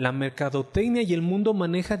tiempo la mercadotecnia y el mundo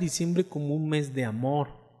maneja diciembre como un mes de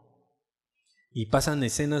amor. Y pasan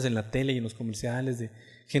escenas en la tele y en los comerciales de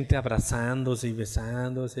gente abrazándose y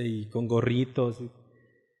besándose y con gorritos.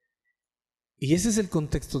 Y ese es el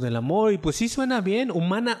contexto del amor. Y pues sí suena bien,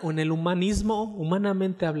 en el humanismo,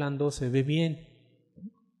 humanamente hablando, se ve bien.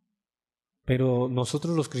 Pero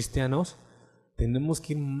nosotros los cristianos tenemos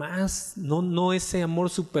que ir más, no ese amor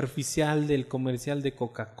superficial del comercial de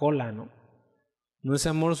Coca-Cola, no ese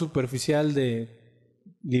amor superficial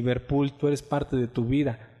de Liverpool, tú eres parte de tu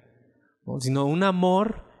vida, ¿no? Sino un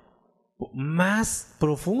amor más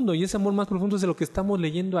profundo, y ese amor más profundo es de lo que estamos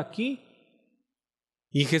leyendo aquí.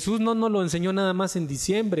 Y Jesús no nos lo enseñó nada más en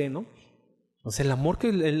diciembre, ¿no? O sea, el amor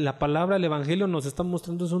que la palabra, el Evangelio nos está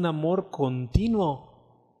mostrando es un amor continuo.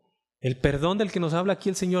 El perdón del que nos habla aquí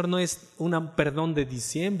el Señor no es un perdón de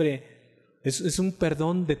diciembre, es un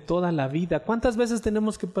perdón de toda la vida. ¿Cuántas veces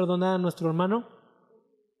tenemos que perdonar a nuestro hermano?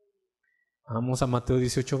 Vamos a Mateo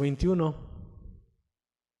 18:21.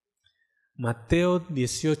 Mateo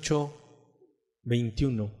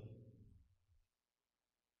 18:21.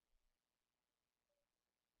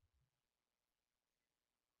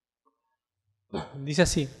 Dice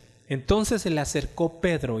así: entonces se le acercó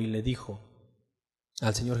Pedro y le dijo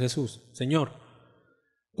al Señor Jesús: Señor,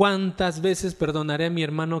 ¿cuántas veces perdonaré a mi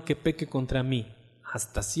hermano que peque contra mí?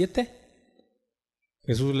 ¿Hasta 7?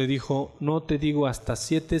 Jesús le dijo: no te digo hasta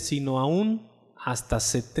 7, sino aún hasta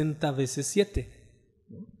 70 veces 7.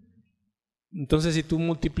 Entonces, si tú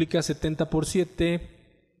multiplicas 70 por 7,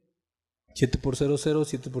 7 por 0, 0,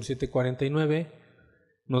 7 por 7, 49,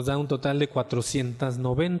 nos da un total de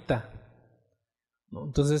 490. ¿No?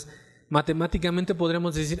 Entonces, matemáticamente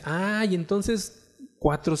podremos decir, y entonces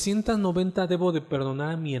 490 debo de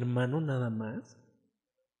perdonar a mi hermano nada más.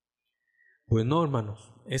 Pues no,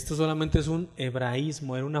 hermanos, esto solamente es un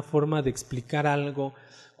hebraísmo, era una forma de explicar algo.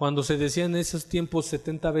 Cuando se decía en esos tiempos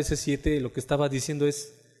 70 veces 7, lo que estaba diciendo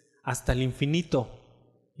es hasta el infinito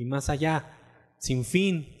y más allá, sin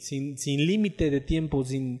fin, sin límite de tiempo,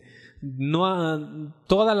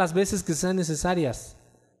 todas las veces que sean necesarias.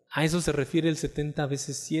 A eso se refiere el 70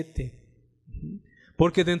 veces 7.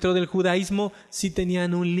 Porque dentro del judaísmo sí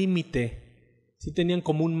tenían un límite, sí tenían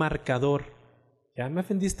como un marcador. Ya me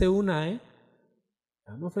ofendiste una,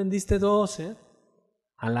 ya me ofendiste 2,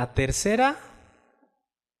 a la tercera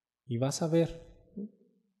y vas a ver,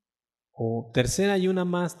 o tercera y una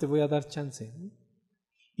más te voy a dar chance.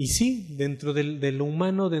 Y sí, dentro del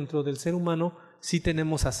humano, dentro del ser humano, sí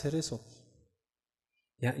tenemos que hacer eso.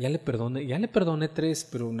 Ya le perdoné 3,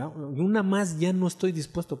 pero una más ya no estoy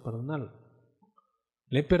dispuesto a perdonarlo.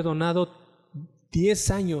 Le he perdonado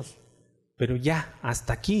 10 años, pero ya,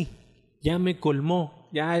 hasta aquí, ya me colmó,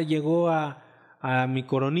 ya llegó a a mi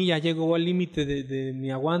coronilla, llegó al límite de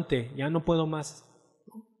mi aguante, ya no puedo más.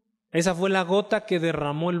 Esa fue la gota que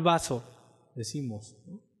derramó el vaso, decimos.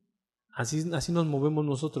 Así nos movemos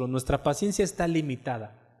nosotros, nuestra paciencia está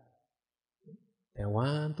limitada. Te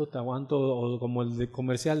aguanto, o como el de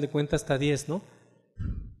comercial de cuenta hasta 10, ¿no?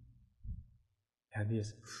 A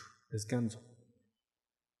 10, descanso.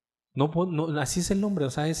 No, así es el hombre, o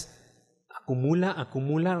sea, es acumula,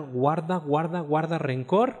 guarda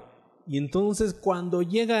rencor, y entonces cuando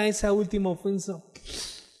llega a esa última ofensa,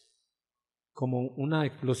 como una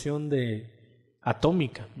explosión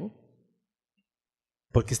atómica, ¿no?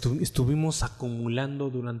 Porque estuvimos acumulando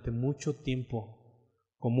durante mucho tiempo,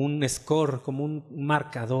 como un score, como un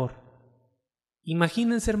marcador.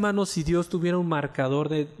 Imagínense, hermanos, si Dios tuviera un marcador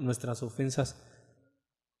de nuestras ofensas,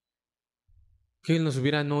 ¿qué nos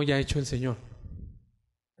hubiera ya hecho el Señor?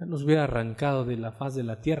 Ya nos hubiera arrancado de la faz de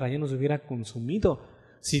la tierra, ya nos hubiera consumido.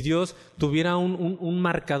 Si Dios tuviera un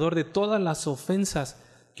marcador de todas las ofensas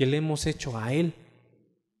que le hemos hecho a Él,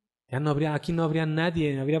 aquí no habría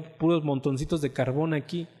nadie, habría puros montoncitos de carbón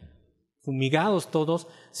aquí, fumigados todos,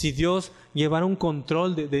 si Dios llevara un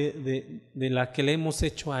control de la que le hemos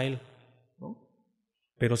hecho a Él, ¿no?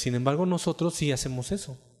 Pero sin embargo nosotros sí hacemos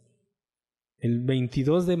eso. El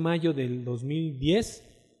 22 de mayo del 2010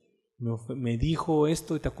 me dijo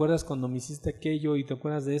esto, y te acuerdas cuando me hiciste aquello, y te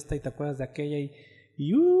acuerdas de esta, y te acuerdas de aquella,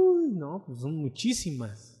 y no, pues son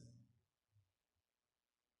muchísimas.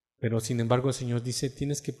 Pero sin embargo el Señor dice,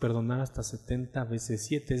 tienes que perdonar hasta 70 veces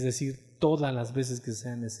 7, es decir, todas las veces que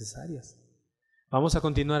sean necesarias. Vamos a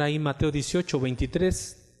continuar ahí, Mateo 18,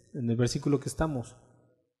 23, en el versículo que estamos.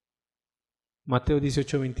 Mateo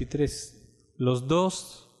 18, 23. Los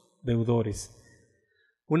dos deudores.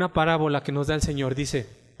 Una parábola que nos da el Señor dice,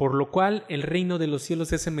 por lo cual el reino de los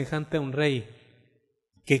cielos es semejante a un rey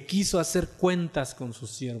que quiso hacer cuentas con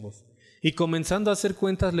sus siervos. Y comenzando a hacer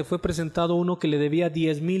cuentas le fue presentado uno que le debía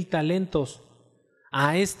 10,000 talentos.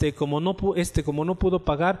 A como no pudo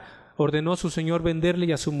pagar, ordenó a su señor venderle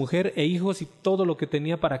y a su mujer e hijos y todo lo que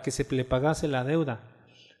tenía para que se le pagase la deuda.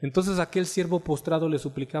 Entonces aquel siervo postrado le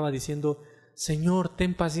suplicaba diciendo, Señor,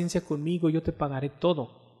 ten paciencia conmigo, yo te pagaré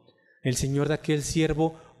todo. El señor de aquel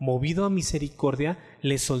siervo, movido a misericordia,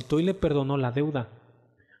 le soltó y le perdonó la deuda.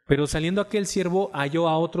 Pero saliendo aquel siervo halló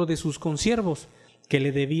a otro de sus consiervos, que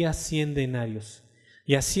le debía 100 denarios.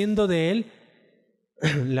 Y haciendo de él,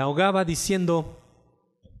 le ahogaba diciendo,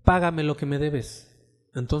 págame lo que me debes.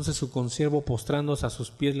 Entonces su consiervo, postrándose a sus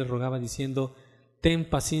pies, le rogaba diciendo, ten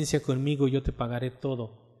paciencia conmigo, yo te pagaré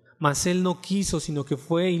todo. Mas él no quiso, sino que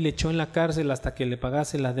fue y le echó en la cárcel hasta que le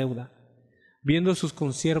pagase la deuda. Viendo sus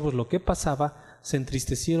consiervos lo que pasaba, se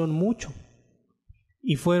entristecieron mucho,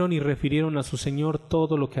 y fueron y refirieron a su señor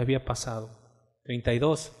todo lo que había pasado.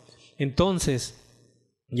 32. Entonces,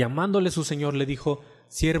 llamándole su señor, le dijo,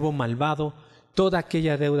 siervo malvado, toda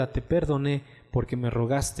aquella deuda te perdoné porque me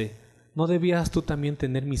rogaste. ¿No debías tú también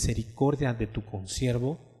tener misericordia de tu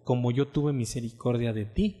consiervo, como yo tuve misericordia de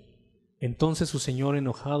ti? Entonces su señor,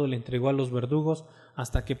 enojado, le entregó a los verdugos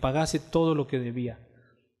hasta que pagase todo lo que debía.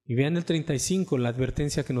 Y vean el 35, la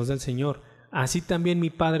advertencia que nos da el Señor. Así también mi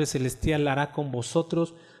Padre Celestial hará con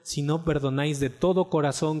vosotros si no perdonáis de todo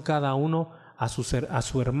corazón cada uno a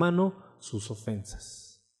su hermano sus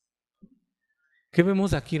ofensas. ¿Qué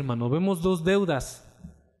vemos aquí, hermano? Vemos dos deudas.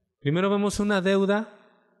 Primero vemos una deuda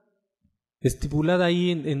estipulada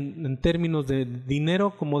ahí en términos de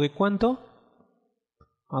dinero, ¿como de cuánto?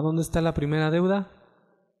 ¿A dónde está la primera deuda?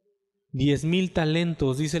 10,000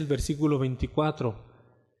 talentos, dice el versículo 24.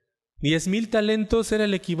 10,000 talentos era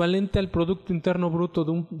el equivalente al Producto Interno Bruto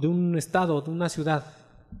de un estado, de una ciudad.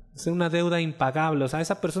 Es una deuda impagable. O sea,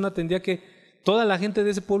 esa persona toda la gente de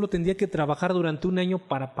ese pueblo tendría que trabajar durante un año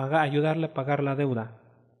para ayudarle a pagar la deuda.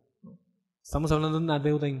 Estamos hablando de una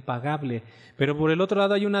deuda impagable. Pero por el otro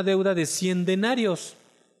lado hay una deuda de 100 denarios.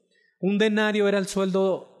 Un denario era el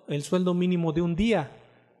sueldo mínimo de un día.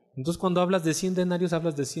 Entonces cuando hablas de 100 denarios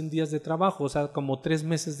hablas de 100 días de trabajo, o sea, como 3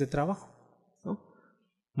 meses de trabajo, ¿no?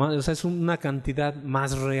 O sea, es una cantidad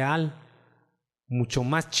más real, mucho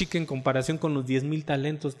más chica en comparación con los 10,000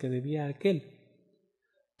 talentos que debía aquel.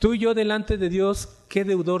 Tú y yo delante de Dios, ¿qué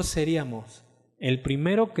deudor seríamos? ¿El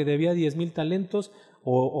primero que debía 10,000 talentos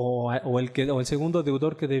o el segundo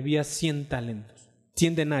deudor que debía 100 talentos,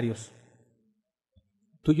 100 denarios?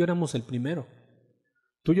 Tú y yo éramos el primero.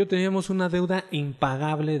 Tú y yo teníamos una deuda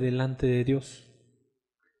impagable delante de Dios.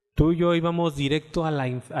 Tú y yo íbamos directo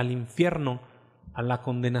al infierno, a la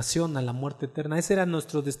condenación, a la muerte eterna. Ese era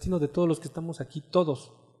nuestro destino de todos los que estamos aquí,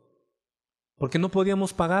 todos. Porque no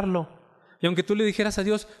podíamos pagarlo. Y aunque tú le dijeras a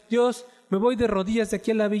Dios, Dios, me voy de rodillas de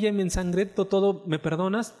aquí a la villa y me ensangreto todo, ¿me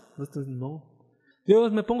perdonas? No.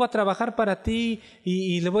 Dios, me pongo a trabajar para ti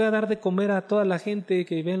y le voy a dar de comer a toda la gente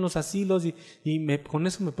que ve en los asilos con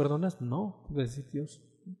eso me perdonas. No, va a decir Dios.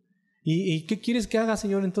 ¿Y qué quieres que haga,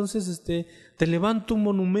 Señor? Entonces te levanto un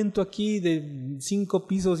monumento aquí de 5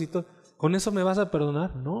 pisos y todo. ¿Con eso me vas a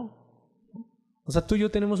perdonar? No. O sea, tú y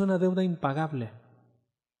yo tenemos una deuda impagable.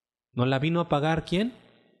 ¿Nos la vino a pagar quién?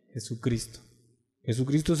 Jesucristo.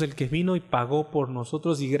 Jesucristo es el que vino y pagó por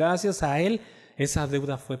nosotros y gracias a Él esa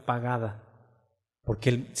deuda fue pagada. Porque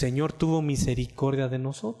el Señor tuvo misericordia de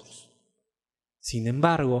nosotros. Sin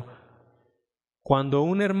embargo, cuando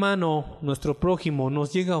un hermano, nuestro prójimo,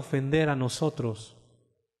 nos llega a ofender a nosotros,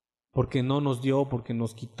 porque no nos dio, porque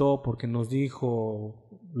nos quitó, porque nos dijo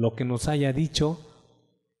lo que nos haya dicho,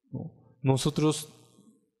 nosotros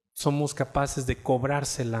somos capaces de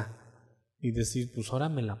cobrársela y decir, pues ahora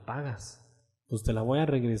me la pagas, pues te la voy a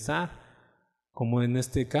regresar, como en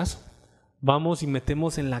este caso. Vamos y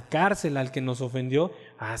metemos en la cárcel al que nos ofendió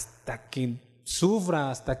hasta que sufra,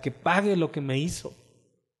 hasta que pague lo que me hizo.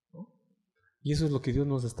 Y eso es lo que Dios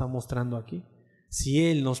nos está mostrando aquí. Si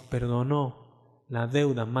Él nos perdonó la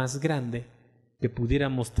deuda más grande que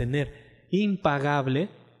pudiéramos tener, impagable,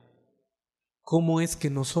 ¿cómo es que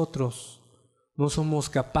nosotros no somos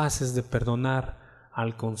capaces de perdonar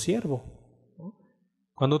al consiervo?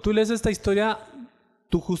 Cuando tú lees esta historia,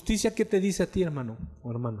 tu justicia, ¿qué te dice a ti, hermano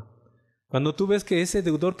o hermana? Cuando tú ves que ese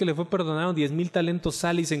deudor que le fue perdonado 10,000 talentos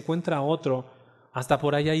sale y se encuentra a otro, hasta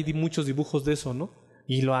por ahí hay muchos dibujos de eso, ¿no?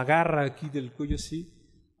 Y lo agarra aquí del cuello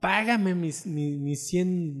así, págame mis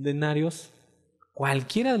 100 denarios.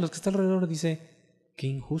 Cualquiera de los que está alrededor dice, qué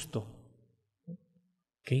injusto,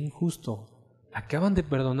 qué injusto. Acaban de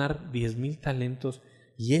perdonar 10,000 talentos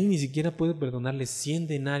y él ni siquiera puede perdonarle 100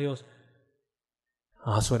 denarios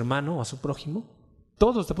a su hermano o a su prójimo.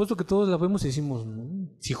 Todos, te apuesto que todos la vemos y decimos, no.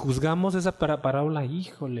 Si juzgamos esa parábola,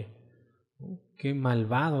 híjole, ¿no? Qué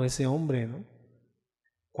malvado ese hombre, ¿no?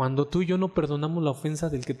 Cuando tú y yo no perdonamos la ofensa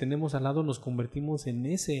del que tenemos al lado, nos convertimos en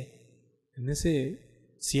ese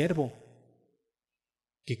siervo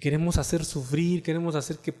que queremos hacer sufrir, queremos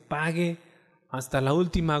hacer que pague hasta la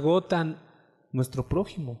última gota nuestro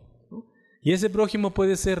prójimo, ¿no? Y ese prójimo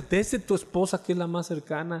puede ser desde tu esposa, que es la más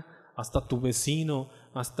cercana, hasta tu vecino,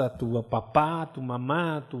 hasta tu papá, tu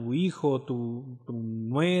mamá, tu hijo, tu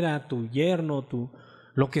nuera, tu yerno,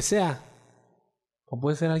 lo que sea. O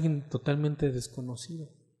puede ser alguien totalmente desconocido.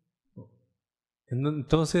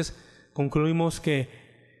 Entonces concluimos que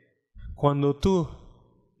cuando tú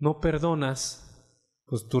no perdonas,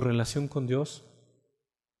 pues tu relación con Dios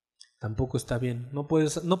tampoco está bien. No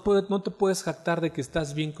te puedes jactar de que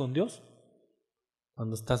estás bien con Dios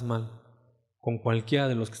cuando estás mal con cualquiera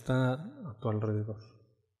de los que están a tu alrededor.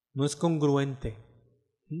 No es congruente.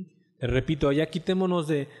 Te repito, ya quitémonos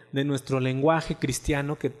de nuestro lenguaje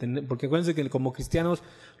cristiano, porque acuérdense que como cristianos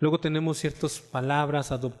luego tenemos ciertas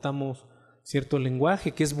palabras, adoptamos cierto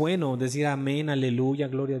lenguaje, que es bueno, decir amén, aleluya,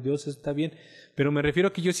 gloria a Dios, está bien, pero me refiero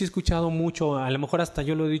a que yo sí he escuchado mucho, a lo mejor hasta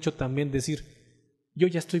yo lo he dicho también, decir, yo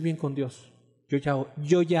ya estoy bien con Dios,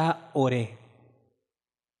 yo ya oré,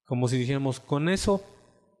 como si dijéramos, con eso,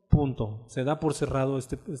 punto, se da por cerrado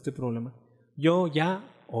este problema, yo ya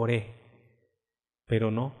oré, pero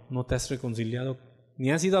no te has reconciliado, ni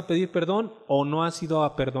has ido a pedir perdón o no has ido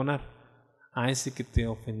a perdonar a ese que te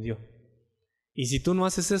ofendió. Y si tú no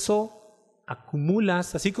haces eso,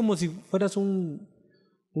 acumulas, así como si fueras un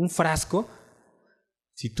frasco.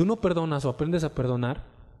 Si tú no perdonas o aprendes a perdonar,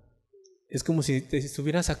 es como si te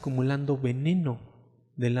estuvieras acumulando veneno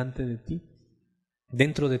dentro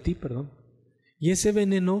de ti, perdón. Y ese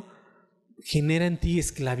veneno genera en ti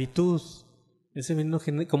esclavitud. Ese veneno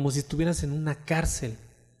genera como si estuvieras en una cárcel.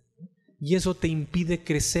 Y eso te impide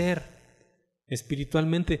crecer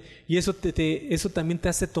espiritualmente. Y eso también te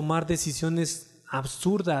hace tomar decisiones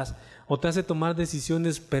absurdas o te hace tomar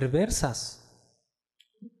decisiones perversas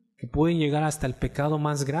que pueden llegar hasta el pecado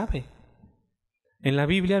más grave. En la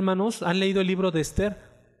Biblia, hermanos, ¿han leído el libro de Esther?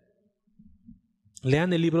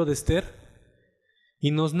 Lean el libro de Esther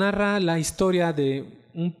y nos narra la historia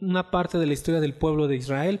una parte de la historia del pueblo de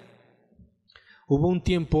Israel. Hubo un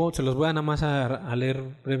tiempo, se los voy a nada más a leer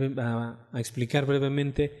a explicar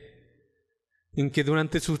brevemente, en que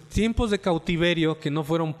durante sus tiempos de cautiverio, que no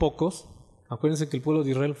fueron pocos, acuérdense que el pueblo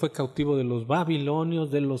de Israel fue cautivo de los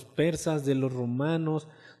babilonios, de los persas, de los romanos,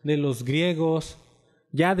 de los griegos.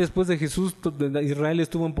 Ya después de Jesús, Israel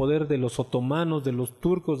estuvo en poder de los otomanos, de los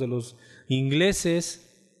turcos, de los ingleses.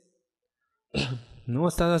 No,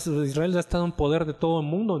 Israel ha estado en poder de todo el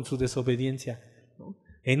mundo en su desobediencia, ¿no?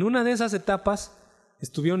 En una de esas etapas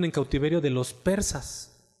estuvieron en cautiverio de los persas.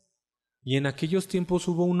 Y en aquellos tiempos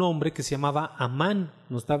hubo un hombre que se llamaba Amán.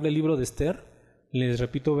 Nos habla el libro de Esther. Les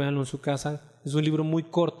repito, véanlo en su casa. Es un libro muy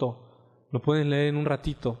corto, lo pueden leer en un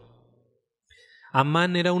ratito.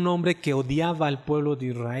 Amán era un hombre que odiaba al pueblo de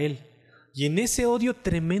Israel. Y en ese odio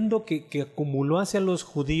tremendo que acumuló hacia los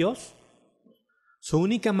judíos, su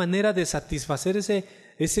única manera de satisfacer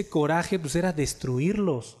ese coraje pues era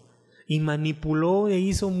destruirlos. Y manipuló e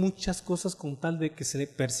hizo muchas cosas con tal de que se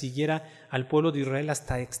persiguiera al pueblo de Israel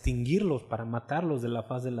hasta extinguirlos, para matarlos de la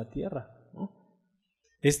faz de la tierra, ¿no?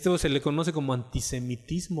 Esto se le conoce como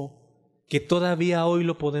antisemitismo, que todavía hoy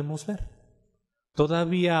lo podemos ver.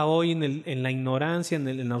 Todavía hoy en la ignorancia,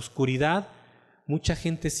 en la oscuridad, mucha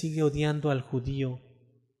gente sigue odiando al judío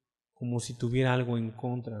como si tuviera algo en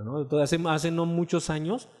contra, ¿no? Hace no muchos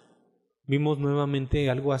años vimos nuevamente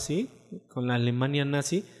algo así con la Alemania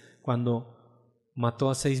nazi, cuando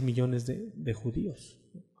mató a 6 millones de judíos.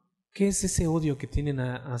 ¿Qué es ese odio que tienen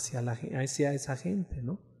hacia esa gente,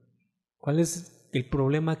 ¿no? ¿Cuál es el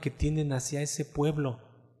problema que tienen hacia ese pueblo?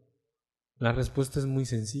 La respuesta es muy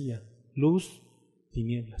sencilla: luz,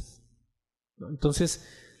 tinieblas, ¿no? Entonces,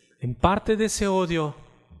 en parte de ese odio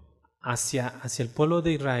hacia el pueblo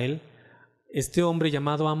de Israel, este hombre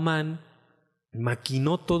llamado Amán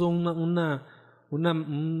maquinó todo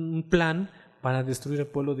un plan para destruir el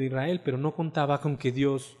pueblo de Israel, pero no contaba con que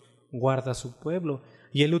Dios guarda a su pueblo.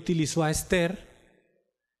 Y él utilizó a Esther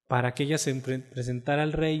para que ella se presentara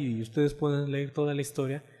al rey, y ustedes pueden leer toda la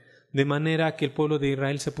historia, de manera que el pueblo de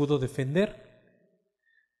Israel se pudo defender.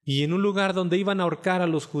 Y en un lugar donde iban a ahorcar a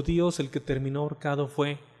los judíos, el que terminó ahorcado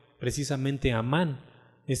fue precisamente Amán,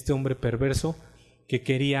 este hombre perverso que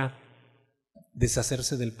quería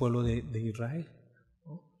deshacerse del pueblo de Israel.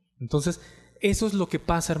 Entonces, eso es lo que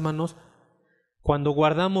pasa, hermanos, cuando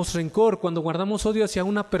guardamos rencor, cuando guardamos odio hacia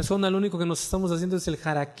una persona. Lo único que nos estamos haciendo es el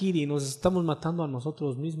harakiri, nos estamos matando a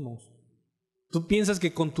nosotros mismos. Tú piensas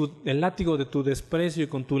que con el látigo de tu desprecio y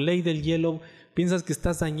con tu ley del hielo, piensas que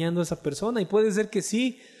estás dañando a esa persona, y puede ser que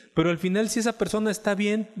sí, pero al final, si esa persona está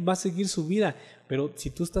bien, va a seguir su vida. Pero si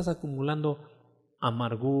tú estás acumulando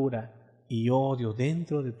amargura y odio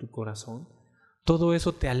dentro de tu corazón, todo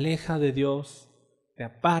eso te aleja de Dios, te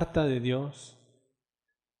aparta de Dios,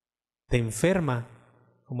 te enferma,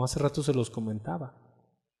 como hace rato se los comentaba.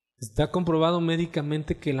 Está comprobado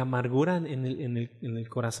médicamente que la amargura en el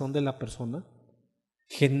corazón de la persona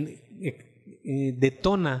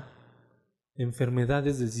detona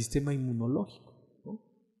enfermedades del sistema inmunológico, ¿no?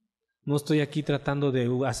 No estoy aquí tratando de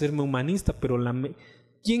hacerme humanista, pero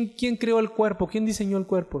 ¿quién creó el cuerpo? ¿Quién diseñó el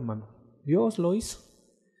cuerpo, hermano? Dios lo hizo.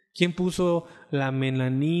 ¿Quién puso la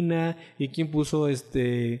melanina y quién puso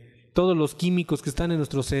todos los químicos que están en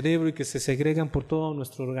nuestro cerebro y que se segregan por todo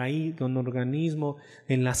nuestro organismo,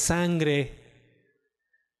 en la sangre?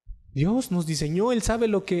 Dios nos diseñó, Él sabe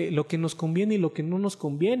lo que nos conviene y lo que no nos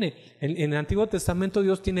conviene. En el Antiguo Testamento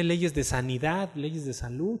Dios tiene leyes de sanidad, leyes de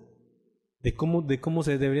salud, de cómo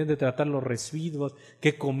se deberían de tratar los residuos,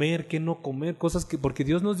 qué comer, qué no comer, cosas que, porque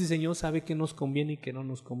Dios nos diseñó, sabe qué nos conviene y qué no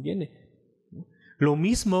nos conviene. Lo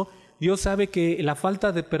mismo, Dios sabe que la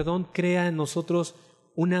falta de perdón crea en nosotros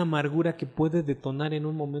una amargura que puede detonar en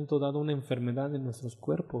un momento dado una enfermedad en nuestros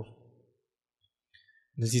cuerpos,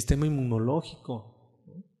 del sistema inmunológico.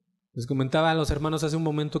 Les comentaba a los hermanos hace un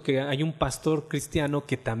momento que hay un pastor cristiano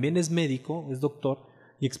que también es médico, es doctor,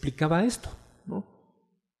 y explicaba esto, ¿no?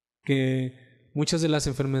 Que muchas de las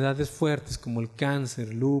enfermedades fuertes como el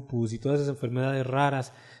cáncer, lupus y todas esas enfermedades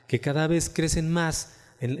raras que cada vez crecen más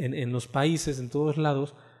en los países, en todos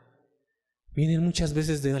lados, vienen muchas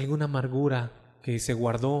veces de alguna amargura que se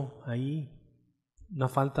guardó ahí, una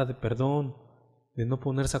falta de perdón, de no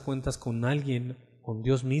ponerse a cuentas con alguien, con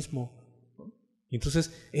Dios mismo.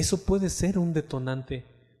 Entonces, eso puede ser un detonante,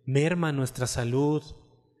 merma nuestra salud,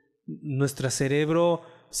 nuestro cerebro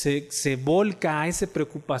se volca a esa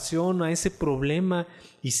preocupación, a ese problema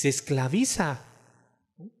y se esclaviza.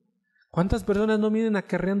 ¿Cuántas personas no vienen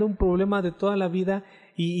acarreando un problema de toda la vida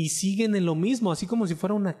y siguen en lo mismo, así como si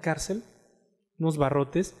fuera una cárcel, unos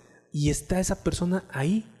barrotes, y está esa persona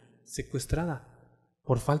ahí, secuestrada,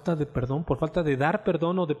 por falta de perdón, por falta de dar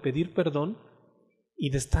perdón o de pedir perdón y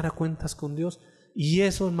de estar a cuentas con Dios? Y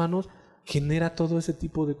eso, hermanos, genera todo ese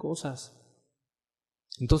tipo de cosas.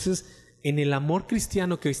 Entonces, en el amor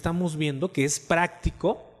cristiano que estamos viendo, que es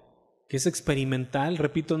práctico, que es experimental,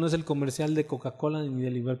 repito, no es el comercial de Coca-Cola ni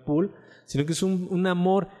de Liverpool, sino que es un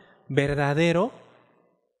amor verdadero,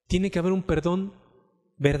 tiene que haber un perdón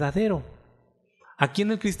verdadero. Aquí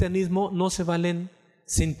en el cristianismo no se valen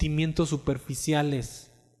sentimientos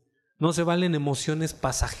superficiales, no se valen emociones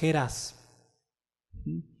pasajeras,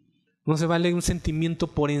 no se vale un sentimiento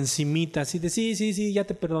por encimita, así de sí, ya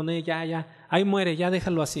te perdoné, ya, ahí muere, ya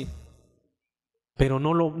déjalo así. pero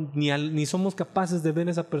ni somos capaces de ver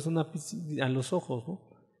a esa persona a los ojos, ¿no?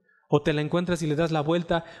 O te la encuentras y le das la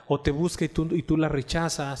vuelta, o te busca y tú la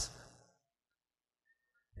rechazas.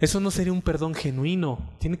 Eso no sería un perdón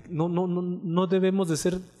genuino. No debemos de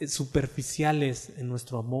ser superficiales en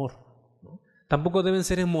nuestro amor, ¿no? Tampoco deben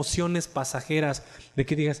ser emociones pasajeras de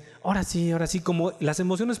que digas, ahora sí, como las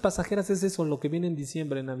emociones pasajeras es eso, lo que viene en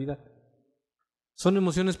diciembre, en Navidad. Son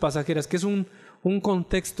emociones pasajeras, que es un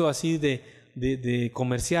contexto así de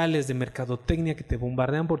comerciales, de mercadotecnia que te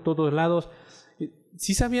bombardean por todos lados.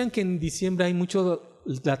 ¿Sí sabían que en diciembre hay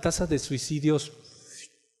la tasa de suicidios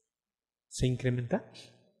se incrementa?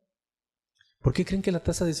 ¿Por qué creen que la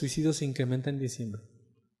tasa de suicidios se incrementa en diciembre?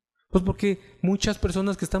 Pues porque muchas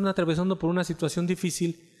personas que están atravesando por una situación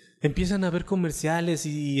difícil empiezan a ver comerciales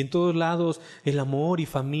y en todos lados el amor y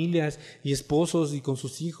familias y esposos y con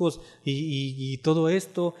sus hijos y todo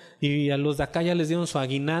esto, y a los de acá ya les dieron su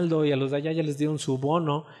aguinaldo y a los de allá ya les dieron su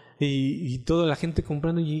bono y toda la gente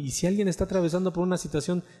comprando, y si alguien está atravesando por una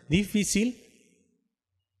situación difícil,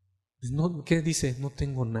 pues no, ¿qué dice? No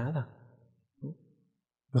tengo nada, ¿no?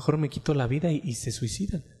 Mejor me quito la vida y se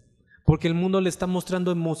suicidan, porque el mundo le está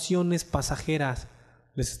mostrando emociones pasajeras.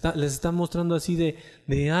 Les está mostrando así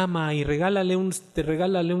de ama y regálale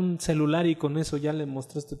un celular y con eso ya le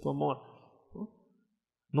mostraste tu amor.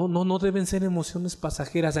 No deben ser emociones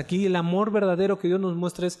pasajeras. Aquí el amor verdadero que Dios nos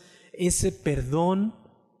muestra es ese perdón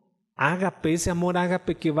ágape, ese amor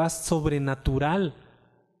ágape que va sobrenatural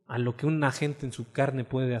a lo que un agente en su carne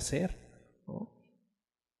puede hacer, ¿no?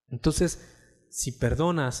 Entonces, si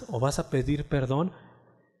perdonas o vas a pedir perdón,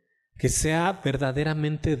 que sea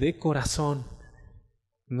verdaderamente de corazón,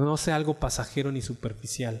 no sea algo pasajero ni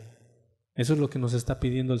superficial. Eso es lo que nos está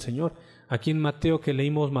pidiendo el Señor. Aquí en Mateo, que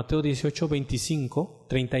leímos Mateo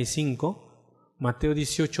 18:35, Mateo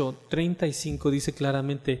 18:35 dice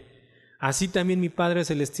claramente: así también mi Padre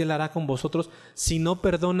Celestial hará con vosotros si no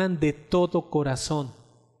perdonan de todo corazón.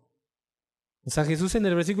 O sea, Jesús en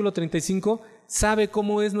el versículo 35 sabe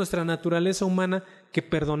cómo es nuestra naturaleza humana, que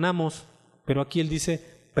perdonamos, pero aquí Él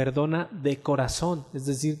dice: perdona de corazón, es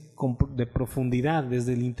decir, de profundidad,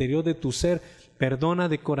 desde el interior de tu ser. Perdona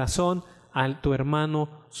de corazón a tu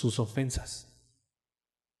hermano sus ofensas.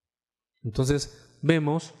 Entonces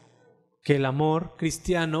vemos que el amor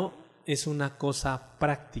cristiano es una cosa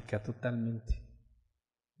práctica totalmente.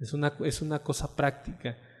 Es una cosa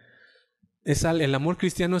práctica. El amor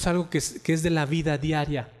cristiano es algo que es de la vida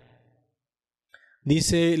diaria.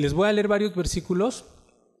 Dice, les voy a leer varios versículos.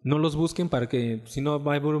 No los busquen, para que si no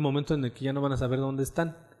va a haber un momento en el que ya no van a saber dónde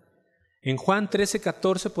están. En Juan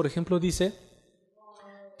 13:14, por ejemplo, dice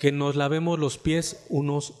que nos lavemos los pies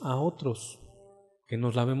unos a otros. Que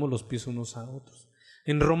nos lavemos los pies unos a otros.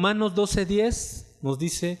 En Romanos 12:10 nos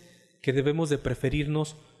dice que debemos de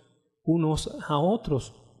preferirnos unos a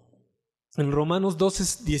otros. En Romanos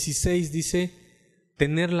 12:16 dice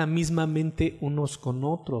tener la misma mente unos con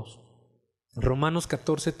otros. En Romanos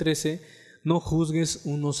 14:13, no juzgues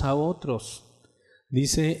unos a otros.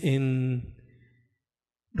 Dice en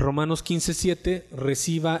Romanos 15:7,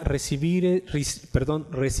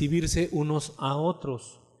 recibirse unos a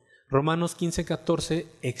otros. Romanos 15:14,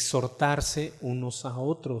 exhortarse unos a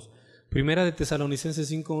otros. Primera de Tesalonicenses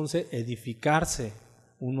 5:11, edificarse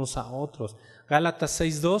unos a otros. Gálatas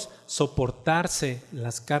 6:2, soportarse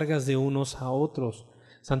las cargas de unos a otros.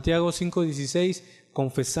 Santiago 5:16,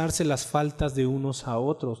 confesarse las faltas de unos a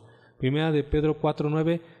otros. Primera de Pedro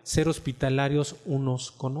 4:9, ser hospitalarios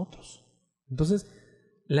unos con otros. Entonces,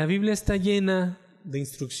 la Biblia está llena de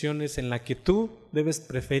instrucciones en la que tú debes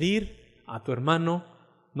preferir a tu hermano,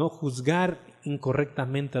 no juzgar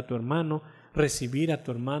incorrectamente a tu hermano, recibir a tu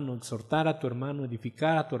hermano, exhortar a tu hermano,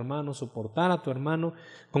 edificar a tu hermano, soportar a tu hermano,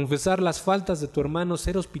 confesar las faltas de tu hermano,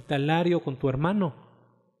 ser hospitalario con tu hermano.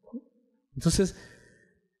 Entonces,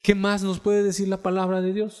 ¿qué más nos puede decir la palabra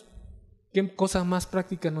de Dios? ¿Qué cosa más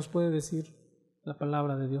práctica nos puede decir la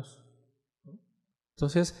palabra de Dios?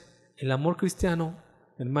 Entonces, el amor cristiano,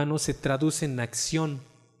 hermano, se traduce en acción,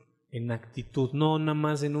 en actitud, no nada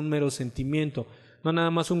más en un mero sentimiento, no nada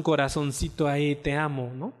más un corazoncito ahí, te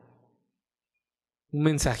amo, ¿no? Un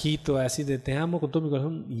mensajito así de te amo con todo mi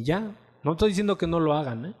corazón y ya. No estoy diciendo que no lo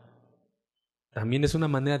hagan, ¿eh? También es una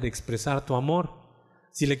manera de expresar tu amor.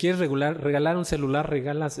 Si le quieres regalar un celular,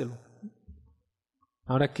 regálaselo.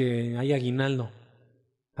 Ahora que hay aguinaldo,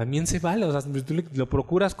 también se vale. O sea, si tú lo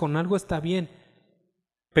procuras con algo, está bien.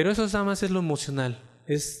 Pero eso nada más es lo emocional,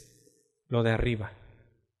 es lo de arriba.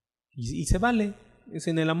 Y se vale.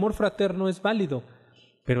 En el amor fraterno es válido.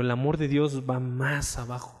 Pero el amor de Dios va más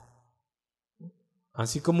abajo.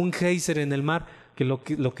 Así como un geyser en el mar que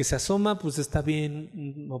lo que se asoma pues está bien,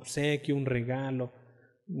 un obsequio, un regalo,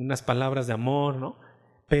 unas palabras de amor, ¿no?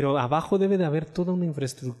 Pero abajo debe de haber toda una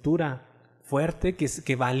infraestructura fuerte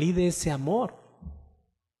que valide ese amor.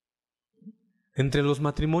 Entre los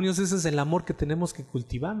matrimonios ese es el amor que tenemos que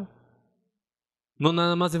cultivar. No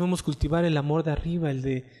nada más debemos cultivar el amor de arriba, el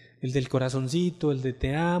del corazoncito, el de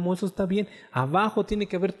te amo, eso está bien. Abajo tiene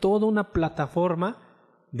que haber toda una plataforma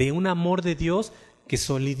de un amor de Dios que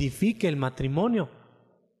solidifique el matrimonio.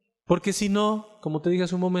 Porque si no, como te dije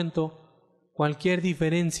hace un momento, cualquier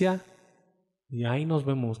diferencia, y ahí nos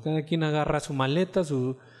vemos. Cada quien agarra su maleta,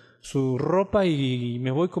 su ropa y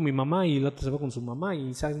me voy con mi mamá y el otro se va con su mamá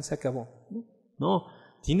y se acabó. No,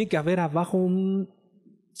 tiene que haber abajo un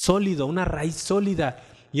sólido, una raíz sólida.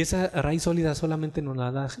 Y esa raíz sólida solamente nos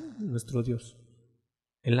la da nuestro Dios.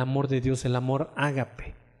 El amor de Dios, el amor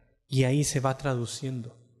ágape. Y ahí se va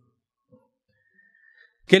traduciendo.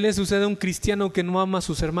 ¿Qué le sucede a un cristiano que no ama a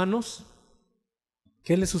sus hermanos?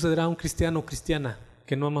 ¿Qué le sucederá a un cristiano o cristiana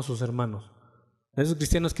que no ama a sus hermanos? A esos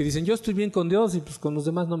cristianos que dicen, yo estoy bien con Dios y pues con los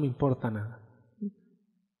demás no me importa nada.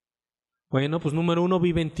 Bueno, pues número 1,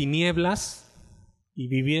 vive en tinieblas. Y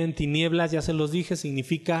vivir en tinieblas, ya se los dije,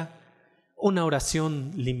 significa una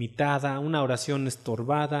oración limitada, una oración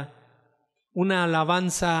estorbada, una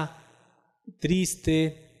alabanza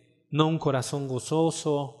triste, no un corazón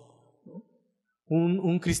gozoso.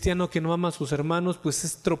 Un cristiano que no ama a sus hermanos, pues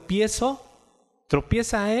es tropiezo,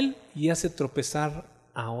 tropieza a él y hace tropezar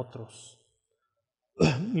a otros.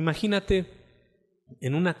 Imagínate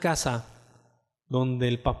en una casa donde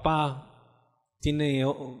el papá tiene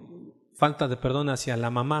falta de perdón hacia la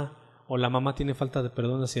mamá o la mamá tiene falta de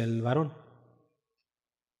perdón hacia el varón.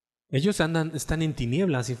 Ellos están en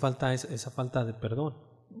tinieblas y falta esa falta de perdón.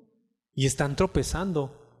 Y están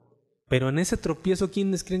tropezando. Pero en ese tropiezo,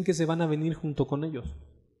 ¿quiénes creen que se van a venir junto con ellos?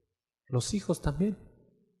 Los hijos también.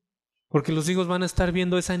 Porque los hijos van a estar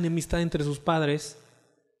viendo esa enemistad entre sus padres,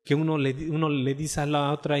 que uno le dice a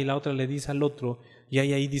la otra y la otra le dice al otro, y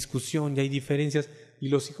hay discusión, y hay diferencias, y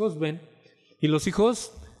los hijos ven, y los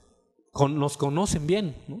hijos nos conocen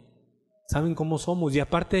bien, ¿no? Saben cómo somos, y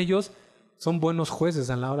aparte ellos son buenos jueces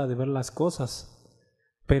a la hora de ver las cosas.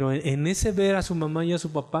 Pero en ese ver a su mamá y a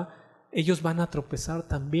su papá, ellos van a tropezar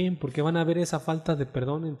también, porque van a ver esa falta de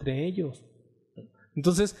perdón entre ellos.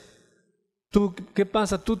 Entonces, ¿qué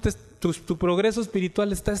pasa? Tu progreso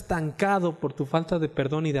espiritual está estancado por tu falta de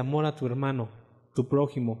perdón y de amor a tu hermano, tu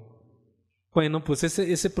prójimo. Bueno, pues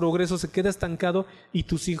ese progreso se queda estancado y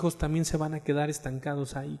tus hijos también se van a quedar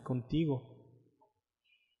estancados ahí contigo.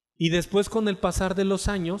 Y después, con el pasar de los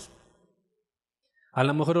años, a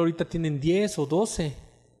lo mejor ahorita tienen 10 o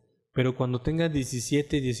 12, pero cuando tengan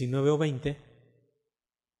 17, 19 o 20,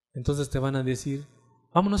 entonces te van a decir,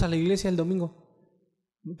 vámonos a la iglesia el domingo.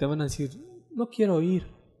 Te van a decir, no quiero ir.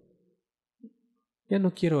 Ya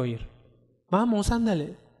no quiero ir. Vamos,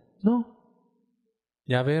 ándale. No.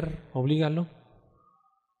 Y a ver, oblígalo.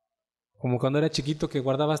 Como cuando era chiquito que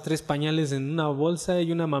guardabas 3 pañales en una bolsa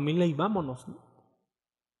y una mamila y vámonos, ¿no?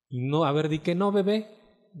 Y no, a ver, di que no, bebé.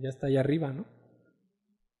 Ya está allá arriba, ¿no?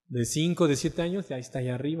 De 5, de 7 años, ya está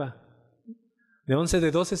allá arriba. De 11,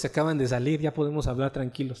 de 12 se acaban de salir, ya podemos hablar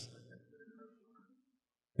tranquilos.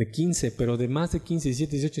 De 15, pero de más de 15,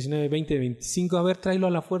 17, 18, 19, 20, 25, a ver, tráelo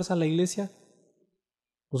a la fuerza a la iglesia.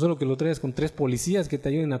 O solo que lo traigas con 3 policías que te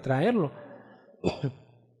ayuden a traerlo.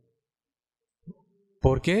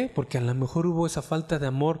 ¿Por qué? Porque a lo mejor hubo esa falta de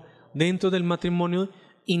amor dentro del matrimonio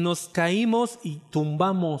y nos caímos y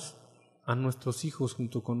tumbamos a nuestros hijos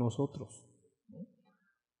junto con nosotros.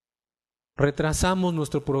 Retrasamos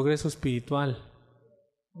nuestro progreso espiritual.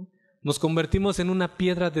 Nos convertimos en una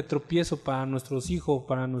piedra de tropiezo para nuestros hijos,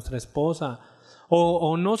 para nuestra esposa.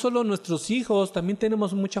 O no solo nuestros hijos, también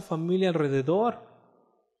tenemos mucha familia alrededor.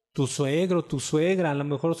 Tu suegro, tu suegra, a lo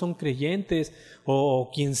mejor son creyentes o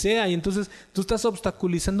quien sea. Y entonces tú estás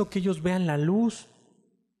obstaculizando que ellos vean la luz.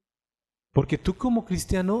 Porque tú como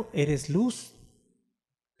cristiano eres luz.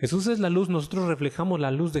 Jesús es la luz, nosotros reflejamos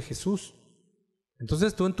la luz de Jesús.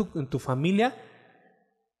 Entonces tú en tu familia,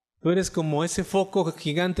 tú eres como ese foco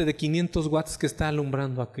gigante de 500 watts que está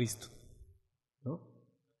alumbrando a Cristo, ¿no?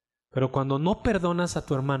 Pero cuando no perdonas a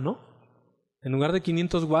tu hermano, en lugar de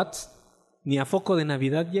 500 watts, ni a foco de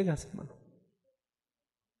Navidad llegas, hermano.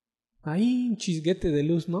 Ahí un chisguete de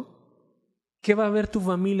luz, ¿no? ¿Qué va a ver tu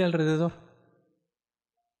familia alrededor?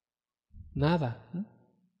 Nada, ¿no?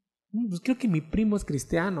 Pues creo que mi primo es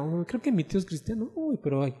cristiano, creo que mi tío es cristiano. Uy,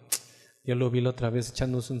 pero ay, yo lo vi la otra vez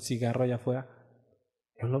echándose un cigarro allá afuera.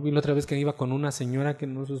 Yo lo vi la otra vez que iba con una señora que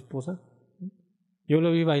no es su esposa. Yo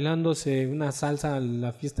lo vi bailándose una salsa a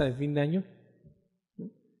la fiesta de fin de año.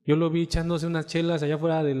 Yo lo vi echándose unas chelas allá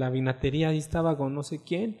afuera de la vinatería, ahí estaba con no sé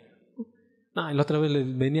quién. No, y la otra vez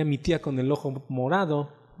venía mi tía con el ojo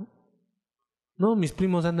morado. No, mis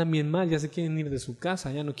primos andan bien mal, ya se quieren ir de su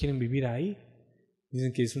casa, ya no quieren vivir ahí.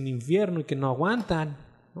 Dicen que es un infierno y que no aguantan,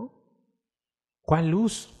 ¿no? ¿Cuál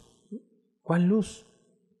luz? ¿Cuál luz?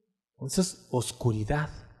 Eso es oscuridad.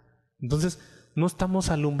 Entonces, no estamos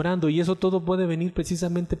alumbrando y eso todo puede venir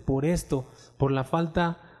precisamente por esto, por la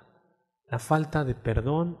falta de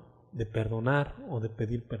perdón, de perdonar o de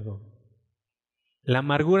pedir perdón. La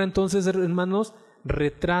amargura, entonces, hermanos,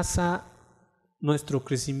 retrasa nuestro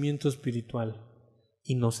crecimiento espiritual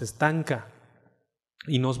y nos estanca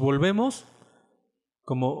y nos volvemos,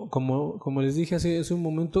 como les dije hace un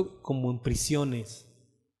momento, como en prisiones.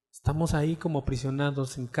 Estamos ahí como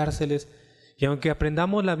aprisionados en cárceles y aunque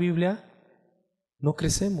aprendamos la Biblia, no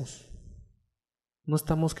crecemos, no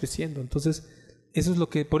estamos creciendo. Entonces, eso es lo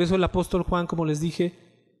que, por eso el apóstol Juan, como les dije,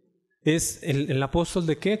 es el apóstol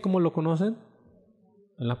de ¿qué? ¿Cómo lo conocen?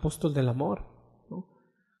 El apóstol del amor, ¿no?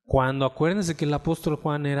 Cuando acuérdense que el apóstol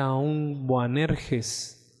Juan era un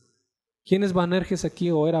Boanerges. ¿Quién es Boanerges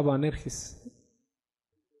aquí o era Boanerges?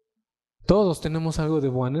 Todos tenemos algo de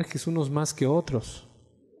Boanerges, unos más que otros.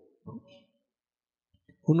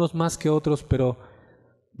 Unos más que otros, pero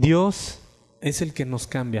Dios es el que nos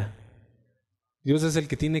cambia. Dios es el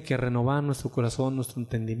que tiene que renovar nuestro corazón, nuestro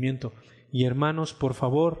entendimiento. Y hermanos, por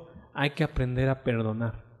favor, hay que aprender a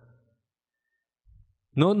perdonar.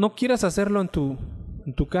 No quieras hacerlo en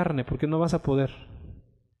tu carne, porque no vas a poder.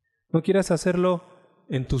 No quieras hacerlo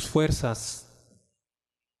en tus fuerzas,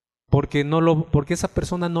 porque esa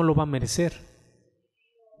persona no lo va a merecer,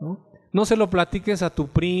 ¿no? No se lo platiques a tu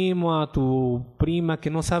primo, a tu prima que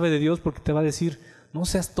no sabe de Dios, porque te va a decir, no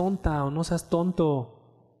seas tonta o no seas tonto.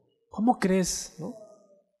 ¿Cómo crees? ¿No?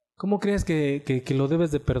 ¿Cómo crees que lo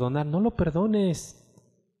debes de perdonar? No lo perdones.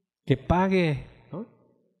 Que pague, ¿no?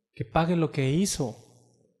 Que pague lo que hizo.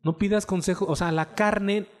 No pidas consejo. O sea,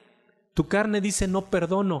 tu carne dice no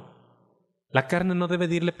perdono. La carne no debe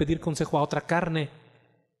de irle a pedir consejo a otra carne.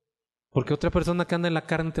 Porque otra persona que anda en la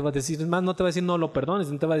carne te va a decir, es más, no te va a decir no lo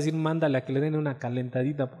perdones, no te va a decir mándale a que le den una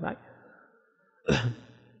calentadita por ahí.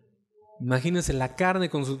 Imagínense la carne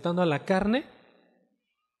consultando a la carne.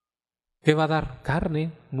 ¿Qué va a dar?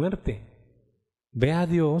 Carne, muerte. Ve a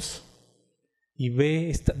Dios y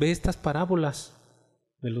ve estas parábolas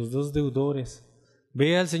de los dos deudores.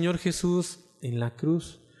 Ve al Señor Jesús en la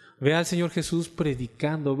cruz. Ve al Señor Jesús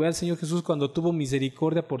predicando. Ve al Señor Jesús cuando tuvo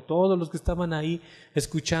misericordia por todos los que estaban ahí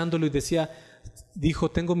escuchándolo y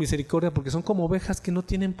dijo, tengo misericordia porque son como ovejas que no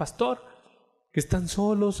tienen pastor, que están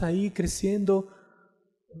solos ahí creciendo,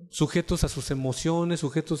 sujetos a sus emociones,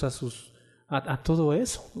 sujetos a todo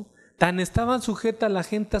eso, ¿no? Tan estaban sujetas la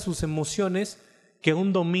gente a sus emociones que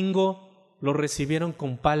un domingo lo recibieron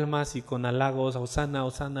con palmas y con halagos, Hosana,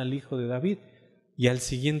 Hosana al Hijo de David, y al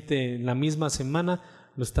siguiente, la misma semana,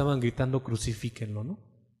 lo estaban gritando crucifíquenlo, ¿no?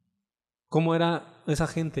 ¿Cómo era esa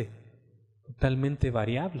gente? Totalmente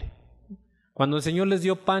variable. Cuando el Señor les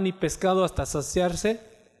dio pan y pescado hasta saciarse,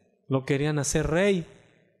 lo querían hacer rey,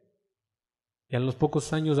 y a los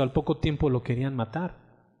pocos años, al poco tiempo lo querían matar.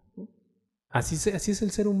 Así es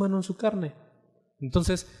el ser humano en su carne.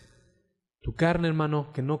 Entonces, tu carne,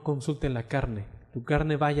 hermano, que no consulte la carne, tu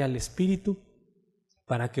carne vaya al Espíritu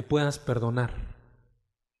para que puedas perdonar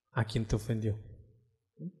a quien te ofendió.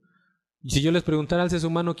 Y si yo les preguntara al ser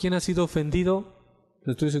humano quién ha sido ofendido,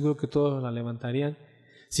 estoy seguro que todos la levantarían.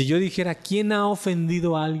 Si yo dijera quién ha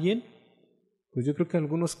ofendido a alguien, pues yo creo que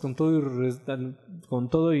algunos con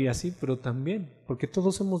todo y así, pero también, porque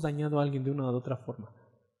todos hemos dañado a alguien de una u otra forma.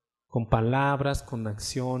 Con palabras, con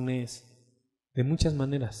acciones, de muchas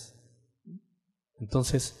maneras.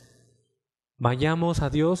 Entonces, vayamos a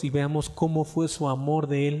Dios y veamos cómo fue su amor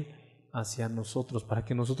de Él hacia nosotros, para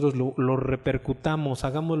que nosotros lo repercutamos,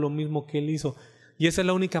 hagamos lo mismo que Él hizo. Y esa es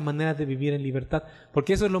la única manera de vivir en libertad,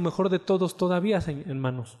 porque eso es lo mejor de todos todavía,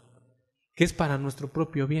 hermanos, que es para nuestro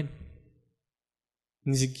propio bien.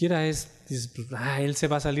 Ni siquiera dices, pues, Él se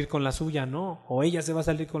va a salir con la suya, no, o ella se va a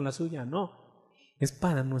salir con la suya, no. Es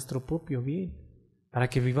para nuestro propio bien, para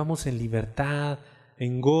que vivamos en libertad,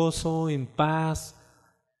 en gozo, en paz,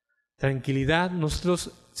 tranquilidad,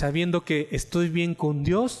 nosotros sabiendo que estoy bien con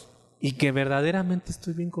Dios y que verdaderamente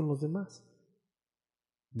estoy bien con los demás.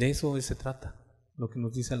 De eso se trata, lo que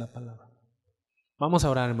nos dice la palabra. Vamos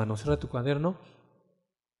a orar, hermano. Cierra tu cuaderno.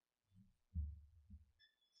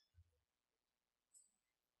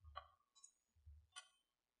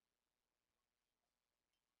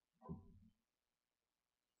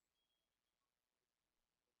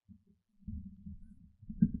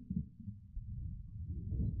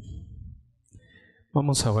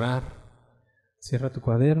 Vamos a orar. Cierra tu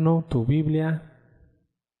cuaderno, tu Biblia.